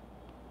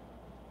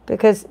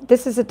 because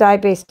this is a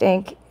dye-based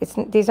ink.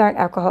 These aren't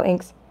alcohol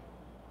inks.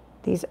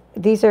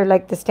 These are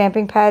like the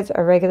stamping pads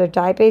are regular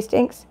dye-based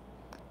inks,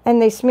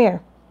 and they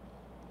smear.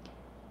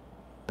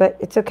 But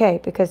it's okay,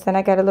 because then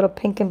I got a little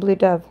pink and blue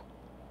dove.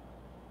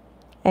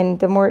 And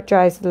the more it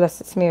dries, the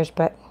less it smears.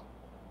 But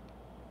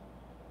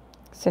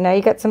so now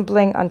you got some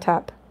bling on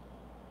top.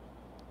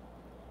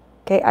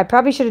 Okay, I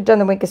probably should have done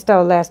the Wink of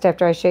Stella last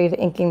after I show you the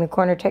inking the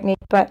corner technique,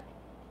 but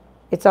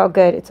it's all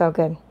good. It's all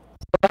good.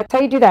 So that's how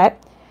you do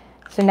that.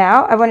 So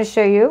now I want to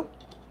show you.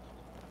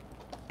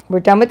 We're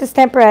done with the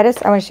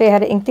Stamparatus. I want to show you how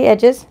to ink the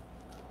edges.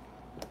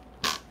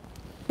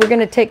 We're going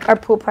to take our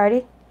pool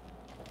party.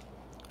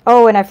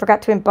 Oh, and I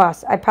forgot to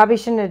emboss. I probably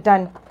shouldn't have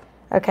done.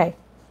 Okay,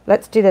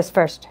 let's do this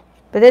first.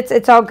 But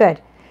it's all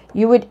good.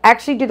 You would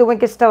actually do the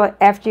Wink of Stella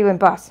after you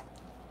emboss.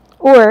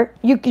 Or,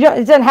 it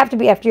doesn't have to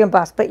be after you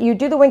emboss, but you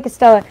do the Wink of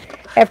Stella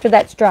after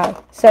that's dry.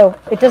 So,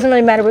 it doesn't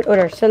really matter what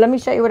order. So, let me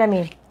show you what I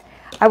mean.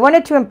 I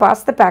wanted to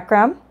emboss the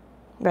background,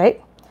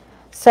 right?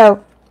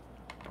 So,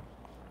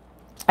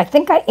 I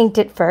think I inked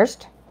it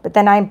first, but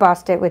then I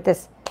embossed it with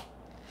this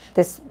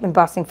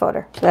embossing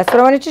folder. So, that's what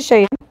I wanted to show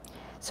you.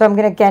 So, I'm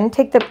going to again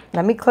take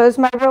let me close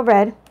my real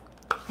red.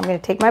 I'm going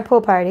to take my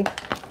pool party,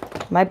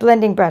 my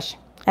blending brush,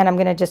 and I'm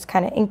going to just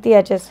kind of ink the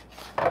edges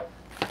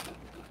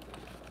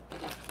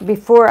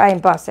before I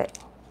emboss it.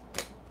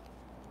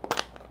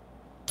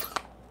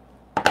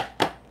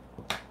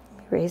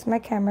 Raise my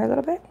camera a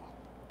little bit.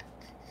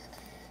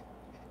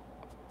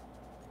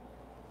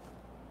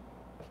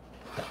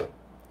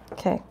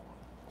 Okay.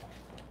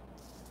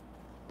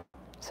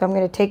 So I'm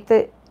going to take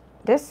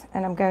this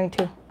and I'm going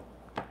to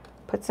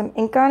put some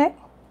ink on it.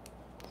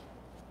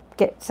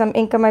 Get some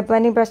ink on my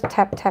blending brush,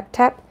 tap, tap,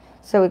 tap,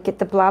 so we get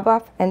the blob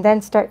off, and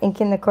then start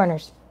inking the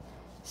corners.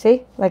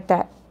 See? Like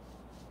that.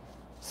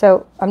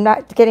 So I'm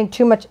not getting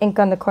too much ink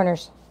on the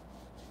corners.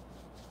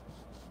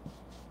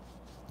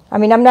 I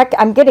mean,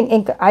 I'm getting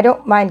ink. I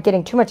don't mind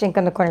getting too much ink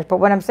on the corners, but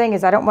what I'm saying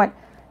is I don't want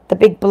the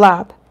big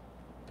blob.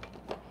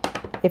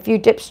 If you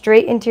dip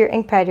straight into your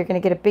ink pad, you're going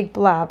to get a big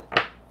blob.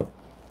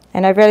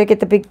 And I'd rather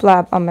get the big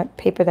blob on my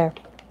paper there.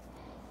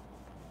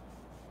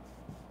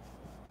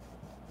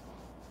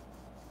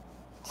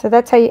 So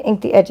that's how you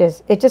ink the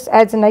edges. It just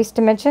adds a nice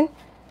dimension.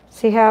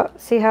 See how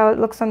it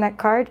looks on that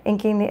card,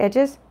 inking the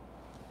edges?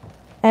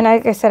 And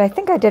like I said, I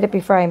think I did it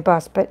before I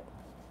embossed, but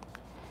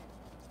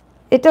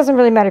it doesn't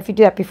really matter if you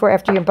do that before or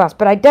after you emboss.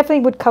 But I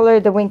definitely would color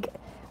the Wink.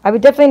 I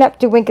would definitely not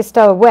do Wink of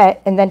Stella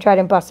wet and then try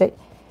to emboss it.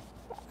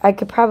 I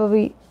could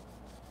probably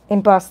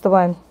emboss the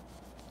one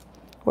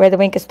where the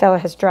Wink of Stella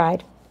has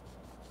dried.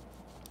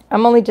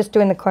 I'm only just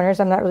doing the corners.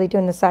 I'm not really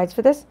doing the sides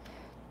for this.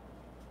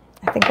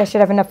 I think I should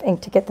have enough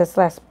ink to get this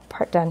last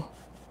part done.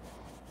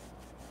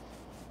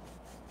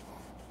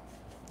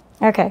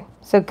 Okay,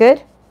 so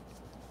good.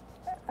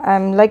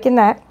 I'm liking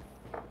that.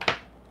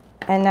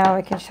 And now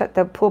I can shut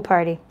the pool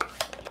party.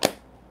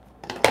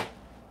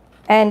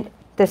 And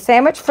the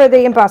sandwich for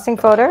the embossing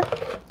folder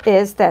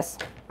is this.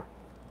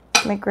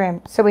 Make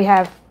room. So we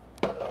have,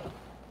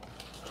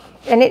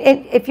 and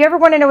if you ever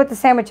want to know what the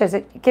sandwich is,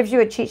 it gives you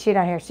a cheat sheet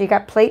on here. So you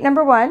got plate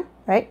number 1,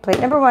 right? Plate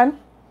number 1.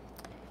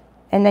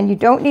 And then you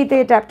don't need the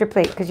adapter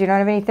plate because you don't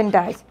have any thin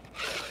dies.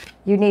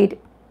 You need,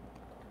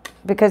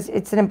 because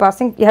it's an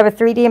embossing, you have a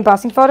 3D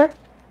embossing folder.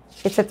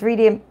 It's a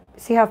 3D,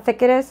 see how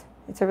thick it is?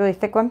 It's a really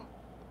thick one.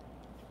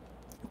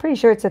 I'm pretty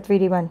sure it's a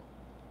 3D one.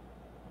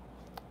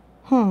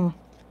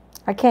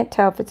 I can't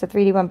tell if it's a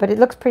 3D one, but it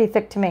looks pretty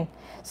thick to me.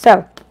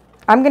 So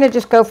I'm going to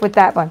just go with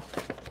that one.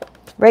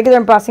 Regular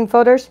embossing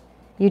folders,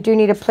 you do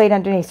need a plate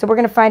underneath. So we're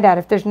going to find out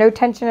if there's no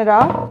tension at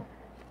all,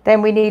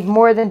 then we need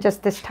more than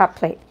just this top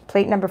plate.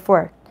 Plate number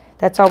 4.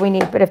 That's all we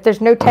need. But if there's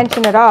no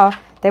tension at all,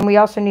 then we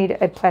also need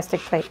a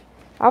plastic plate.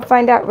 I'll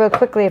find out real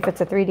quickly if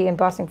it's a 3D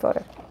embossing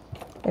folder.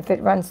 If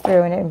it runs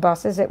through and it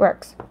embosses, it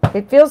works.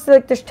 It feels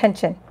like there's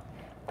tension.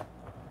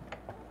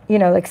 You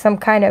know, like some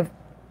kind of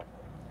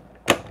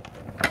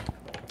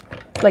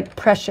like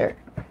pressure.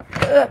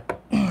 Ugh.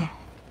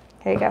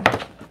 Here you go.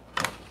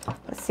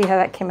 Let's see how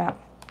that came out.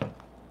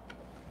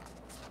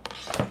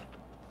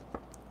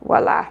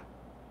 Voila.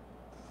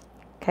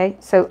 Okay,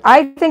 so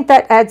I think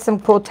that adds some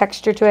cool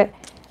texture to it.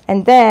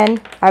 And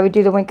then I would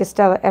do the Wink of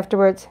Stella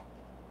afterwards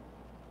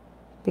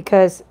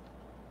because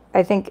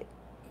I think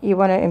you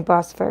want to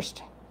emboss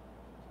first.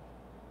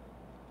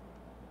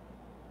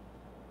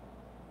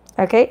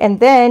 Okay, and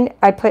then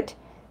I put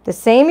the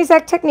same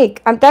exact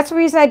technique. That's the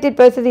reason I did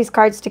both of these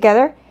cards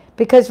together,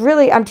 because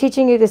really I'm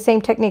teaching you the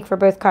same technique for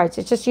both cards.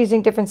 It's just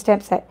using different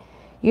stamp set.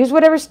 Use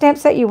whatever stamp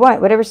set you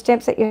want, whatever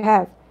stamp set you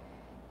have.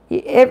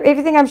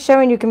 Everything I'm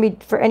showing you can be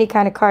for any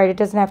kind of card. It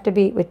doesn't have to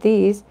be with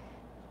these,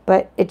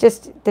 but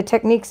the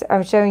techniques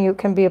I'm showing you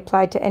can be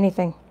applied to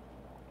anything.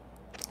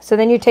 So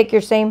then you take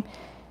your same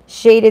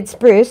shaded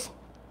spruce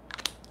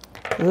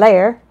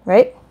layer,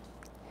 right?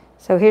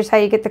 So here's how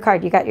you get the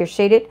card. You got your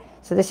shaded.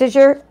 So this is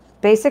your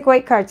basic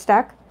white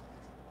cardstock,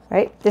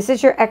 right? This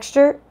is your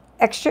extra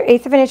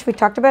 1/8 of an inch we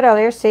talked about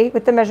earlier. See,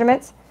 with the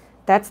measurements.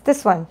 That's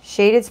this one,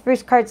 shaded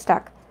spruce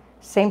cardstock.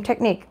 Same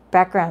technique,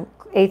 background,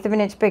 1/8 of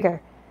an inch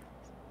bigger.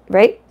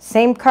 right?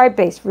 Same card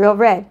base, real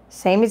red.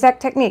 Same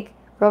exact technique,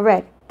 real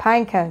red.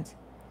 Pine cones.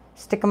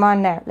 Stick them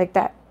on there like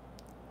that.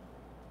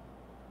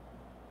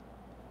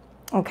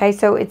 Okay,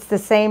 so it's the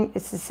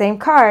same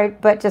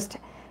card, but just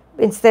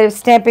instead of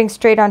stamping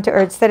straight onto, or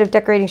instead of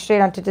decorating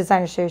straight onto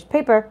designer series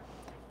paper,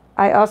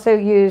 I also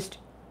used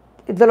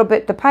a little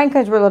bit, the pine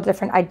cones were a little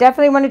different. I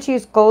definitely wanted to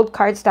use gold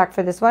cardstock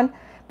for this one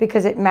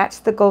because it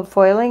matched the gold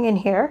foiling in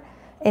here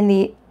in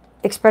the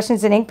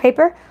Expressions in Ink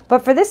paper.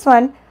 But for this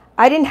one,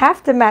 I didn't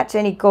have to match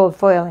any gold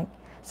foiling.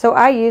 So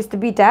I used the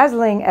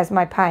Bedazzling as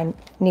my pine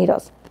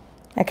needles.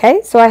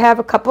 Okay, so I have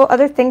a couple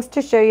other things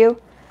to show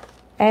you,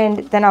 and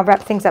then I'll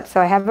wrap things up.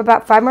 So I have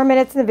about 5 more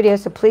minutes in the video,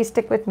 so please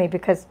stick with me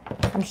because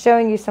I'm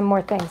showing you some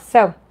more things.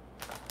 So,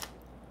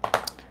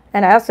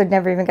 and I also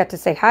never even got to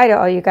say hi to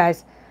all you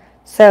guys.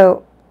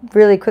 So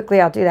really quickly,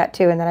 I'll do that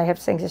too, and then I have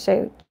things to show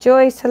you.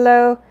 Joyce,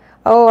 hello.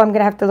 Oh, I'm going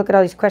to have to look at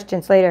all these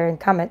questions later in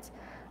comments.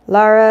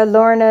 Laura,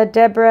 Lorna,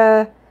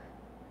 Deborah,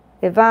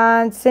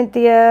 Yvonne,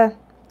 Cynthia,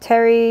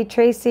 Terry,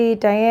 Tracy,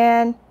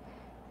 Diane,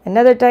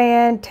 another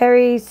Diane,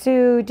 Terry,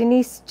 Sue,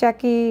 Denise,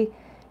 Jackie,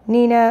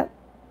 Nina,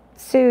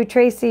 Sue,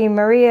 Tracy,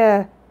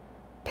 Maria,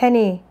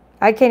 Penny.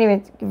 I can't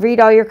even read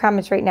all your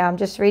comments right now. I'm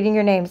just reading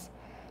your names.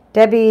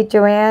 Debbie,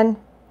 Joanne,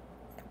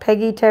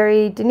 Peggy,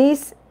 Terry,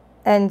 Denise,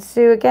 and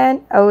Sue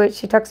again. Oh,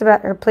 she talks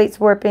about her plates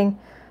warping.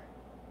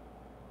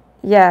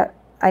 Yeah,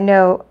 I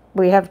know.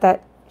 We have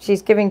that.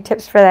 She's giving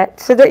tips for that.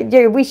 So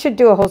yeah, we should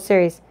do a whole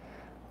series.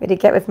 To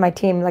get with my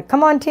team. Like,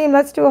 come on, team.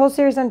 Let's do a whole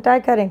series on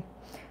die cutting.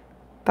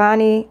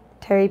 Bonnie,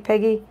 Terry,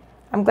 Peggy.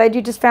 I'm glad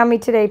you just found me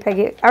today,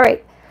 Peggy. All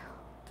right.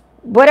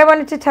 What I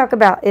wanted to talk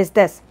about is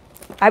this.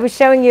 I was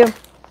showing you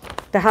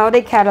the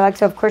holiday catalog.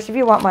 So, of course, if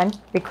you want one,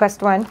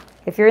 request one.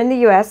 If you're in the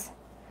U.S.,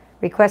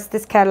 request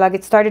this catalog.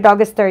 It started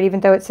August 3rd,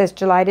 even though it says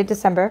July to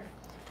December.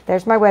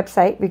 There's my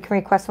website. You can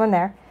request one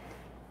there.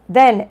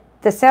 Then,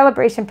 the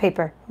celebration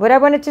paper. What I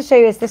wanted to show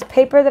you is this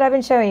paper that I've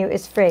been showing you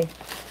is free.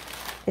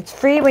 It's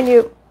free when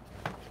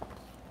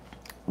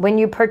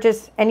you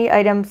purchase any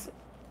items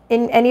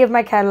in any of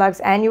my catalogs,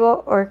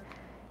 annual or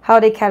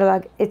holiday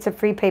catalog. It's a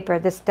free paper,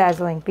 this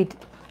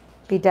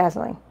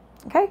Bedazzling,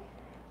 okay?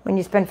 When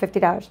you spend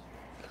 $50.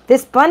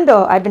 This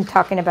bundle I've been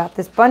talking about,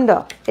 this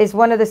bundle is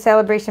one of the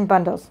celebration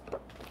bundles.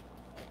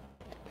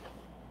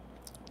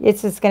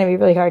 It's just going to be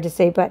really hard to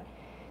say, but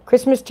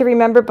Christmas to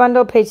Remember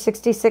bundle, page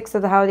 66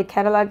 of the holiday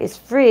catalog, is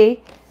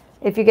free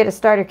if you get a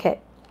starter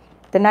kit.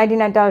 The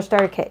 $99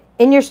 starter kit.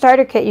 In your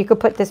starter kit, you could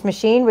put this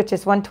machine, which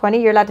is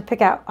 $120. You're allowed to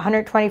pick out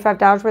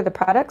 $125 worth of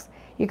products.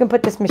 You can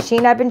put this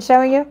machine I've been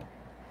showing you.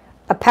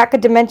 A pack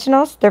of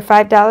dimensionals, they're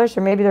 $5,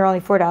 or maybe they're only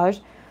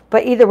 $4.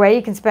 But either way,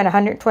 you can spend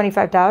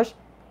 $125.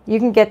 You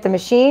can get the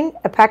machine,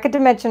 a pack of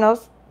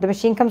dimensionals. The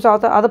machine comes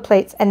with all the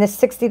plates, and this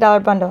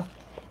 $60 bundle.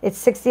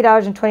 It's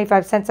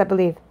 $60.25, I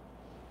believe.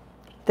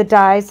 The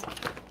dies,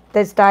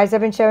 those dies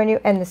I've been showing you,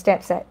 and the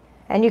stamp set.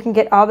 And you can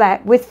get all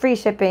that with free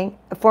shipping,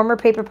 a former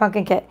paper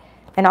pumpkin kit,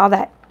 and all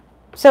that.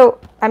 So,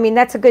 I mean,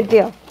 that's a good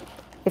deal.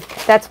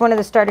 If that's one of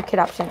the starter kit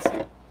options.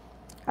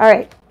 All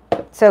right.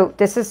 So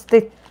this is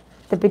the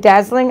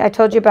Bedazzling. I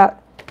told you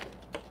about,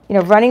 you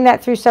know, running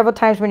that through several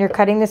times when you're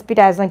cutting this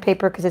Bedazzling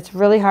paper because it's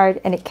really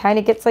hard and it kind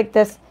of gets like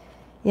this.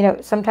 You know,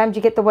 sometimes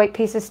you get the white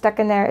pieces stuck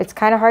in there. It's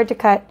kind of hard to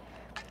cut.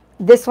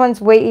 This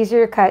one's way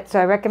easier to cut, so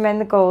I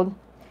recommend the gold.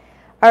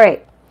 All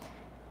right.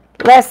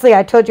 Lastly,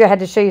 I told you I had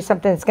to show you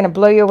something that's going to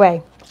blow you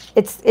away.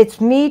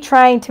 It's me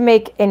trying to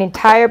make an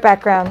entire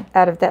background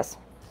out of this.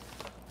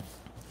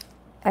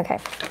 Okay,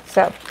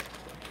 so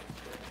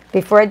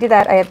before I do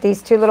that, I have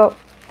these two little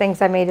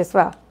things I made as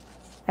well.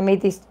 I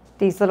made these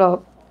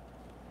little,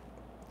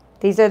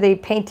 these are the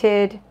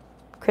painted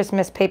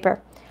Christmas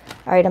paper.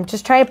 All right, I'm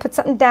just trying to put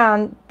something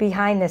down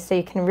behind this so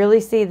you can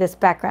really see this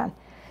background.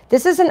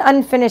 This is an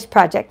unfinished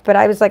project, but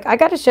I was like, I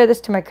got to show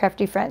this to my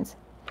crafty friends.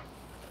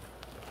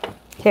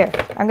 Here,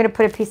 I'm going to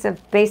put a piece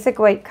of basic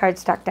white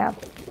cardstock down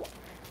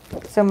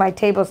so my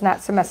table's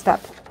not so messed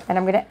up. And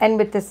I'm going to end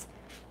with this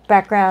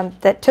background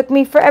that took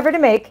me forever to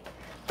make,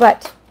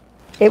 but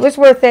it was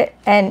worth it,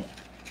 and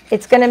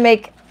it's going to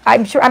make,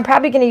 I'm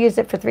probably going to use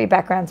it for 3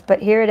 backgrounds,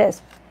 but here it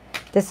is.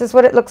 This is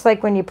what it looks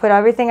like when you put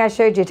everything I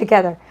showed you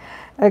together.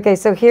 Okay,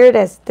 so here it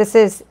is. This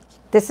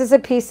is a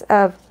piece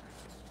of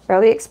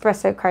early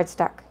espresso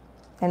cardstock,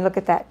 and look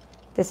at that.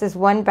 This is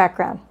one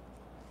background,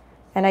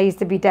 and I used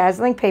the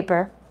Bedazzling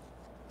paper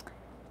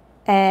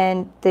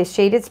and the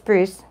shaded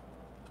spruce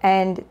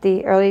and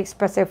the early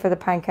espresso for the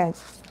pine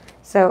cones.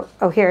 So,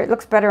 oh, here, it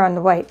looks better on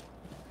the white.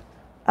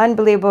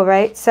 Unbelievable,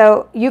 right?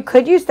 So you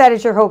could use that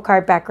as your whole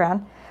card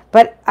background,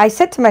 but I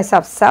said to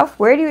myself, self,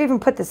 where do you even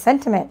put the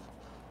sentiment,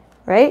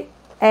 right?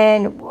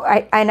 And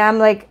I'm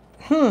like,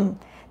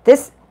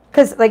 this,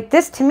 because like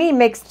this to me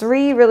makes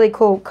 3 really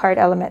cool card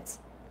elements,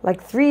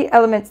 like 3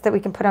 elements that we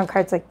can put on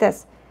cards like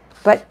this.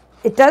 But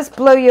it does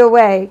blow you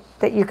away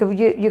that you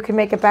can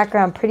make a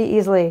background pretty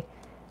easily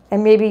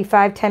in maybe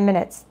 5-10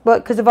 minutes. Well,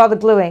 because of all the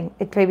gluing,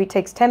 it maybe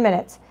takes 10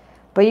 minutes.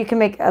 But you can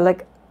make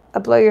a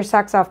blow your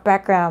socks off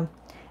background.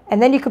 And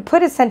then you could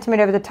put a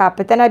sentiment over the top.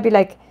 But then I'd be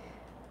like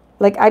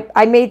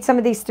I made some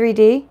of these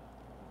 3D.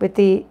 with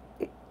the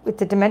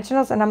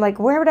dimensionals, and I'm like,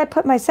 where would I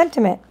put my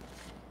sentiment?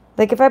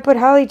 Like if I put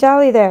Holly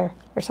Jolly there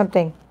or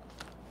something,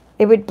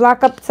 it would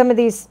block up some of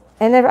these.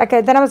 And then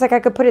I was like, I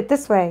could put it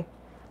this way,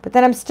 but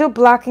then I'm still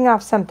blocking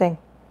off something.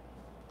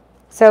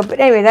 So, but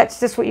anyway, that's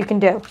just what you can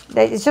do.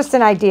 It's just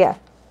an idea.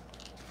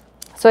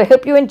 So I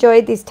hope you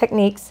enjoyed these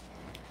techniques.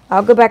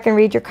 I'll go back and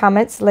read your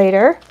comments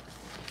later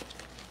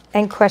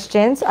and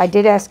questions. I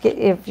did ask it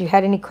if you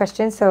had any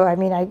questions. So, I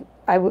mean,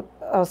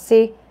 I'll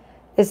see.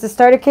 Is the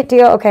starter kit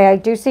deal? Okay, I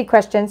do see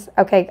questions.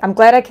 Okay, I'm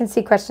glad I can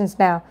see questions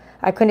now.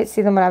 I couldn't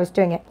see them when I was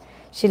doing it.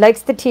 She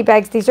likes the tea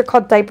bags. These are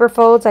called diaper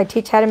folds. I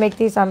teach how to make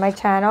these on my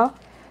channel.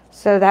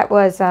 So that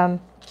was,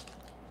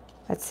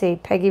 let's see,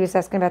 Peggy was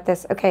asking about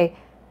this. Okay.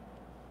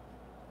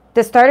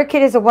 The starter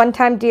kit is a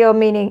one-time deal,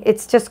 meaning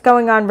it's just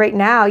going on right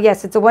now.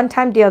 Yes, it's a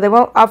one-time deal. They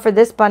won't offer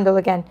this bundle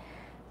again.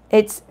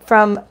 It's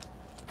from,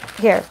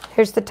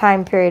 here's the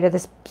time period of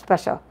this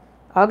special.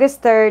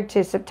 August 3rd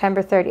to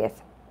September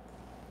 30th.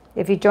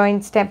 If you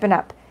join Stampin'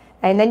 Up.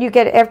 And then you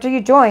get, after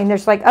you join,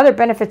 there's like other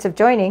benefits of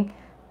joining.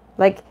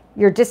 Like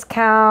your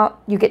discount,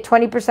 you get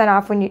 20%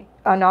 off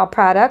on all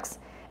products.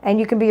 And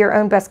you can be your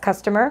own best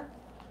customer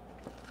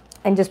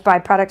and just buy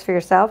products for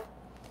yourself,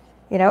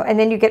 you know. And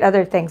then you get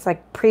other things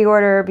like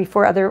pre-order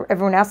before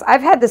everyone else.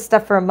 I've had this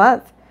stuff for a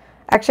month.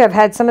 Actually, I've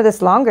had some of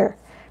this longer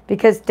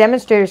because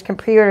demonstrators can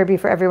pre-order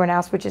before everyone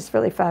else, which is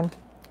really fun.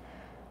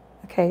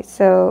 Okay,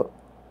 so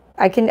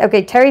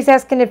Terry's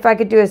asking if I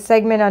could do a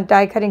segment on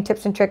die cutting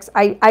tips and tricks.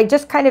 I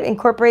just kind of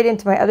incorporate it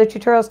into my other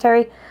tutorials,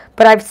 Terry,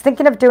 but I was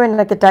thinking of doing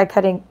like a die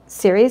cutting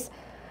series.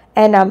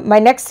 And my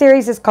next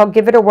series is called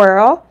Give It a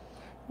Whirl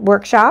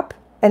Workshop,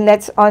 and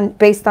that's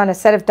based on a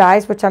set of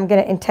dies, which I'm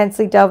going to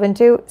intensely delve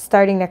into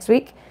starting next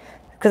week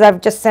because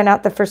I've just sent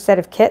out the first set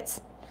of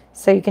kits,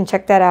 so you can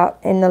check that out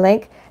in the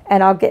link.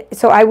 And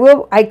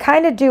I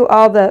kind of do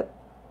all the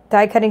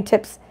die cutting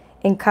tips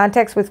in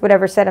context with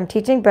whatever set I'm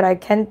teaching, but I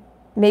can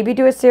maybe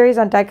do a series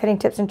on die cutting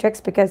tips and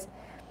tricks because,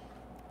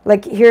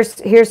 like,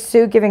 here's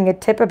Sue giving a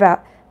tip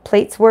about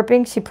plates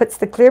warping. She puts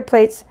the clear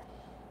plates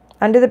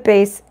under the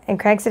base and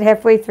cranks it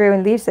halfway through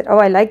and leaves it. Oh,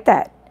 I like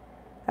that.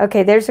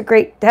 Okay,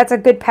 that's a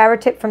good power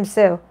tip from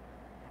Sue.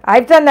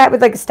 I've done that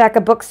with like a stack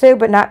of books, Sue,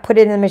 but not put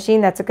it in the machine.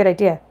 That's a good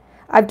idea.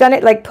 I've done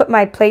it like put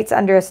my plates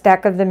under a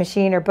stack of the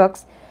machine or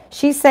books.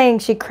 She's saying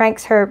she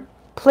cranks her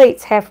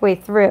plates halfway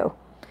through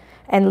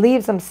and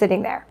leaves them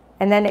sitting there.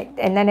 And then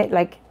it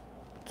like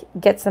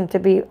gets them to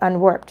be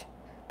unwarped.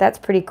 That's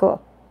pretty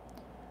cool.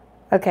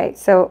 Okay,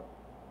 so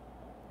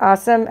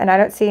awesome. And I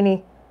don't see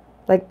any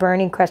like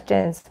burning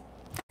questions,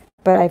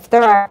 but if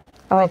there are,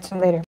 I'll answer them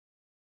later.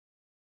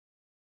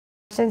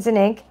 In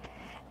ink,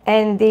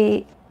 and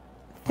the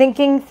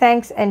Thinking,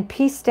 Thanks, and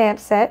Peace stamp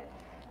set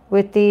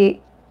with the.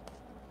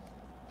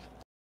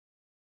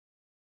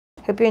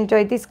 Hope you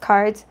enjoyed these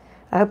cards.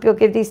 I hope you'll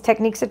give these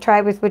techniques a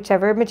try with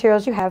whichever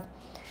materials you have.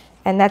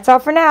 And that's all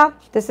for now.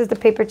 This is the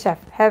Paper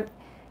Chef. Have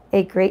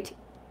a great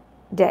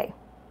day.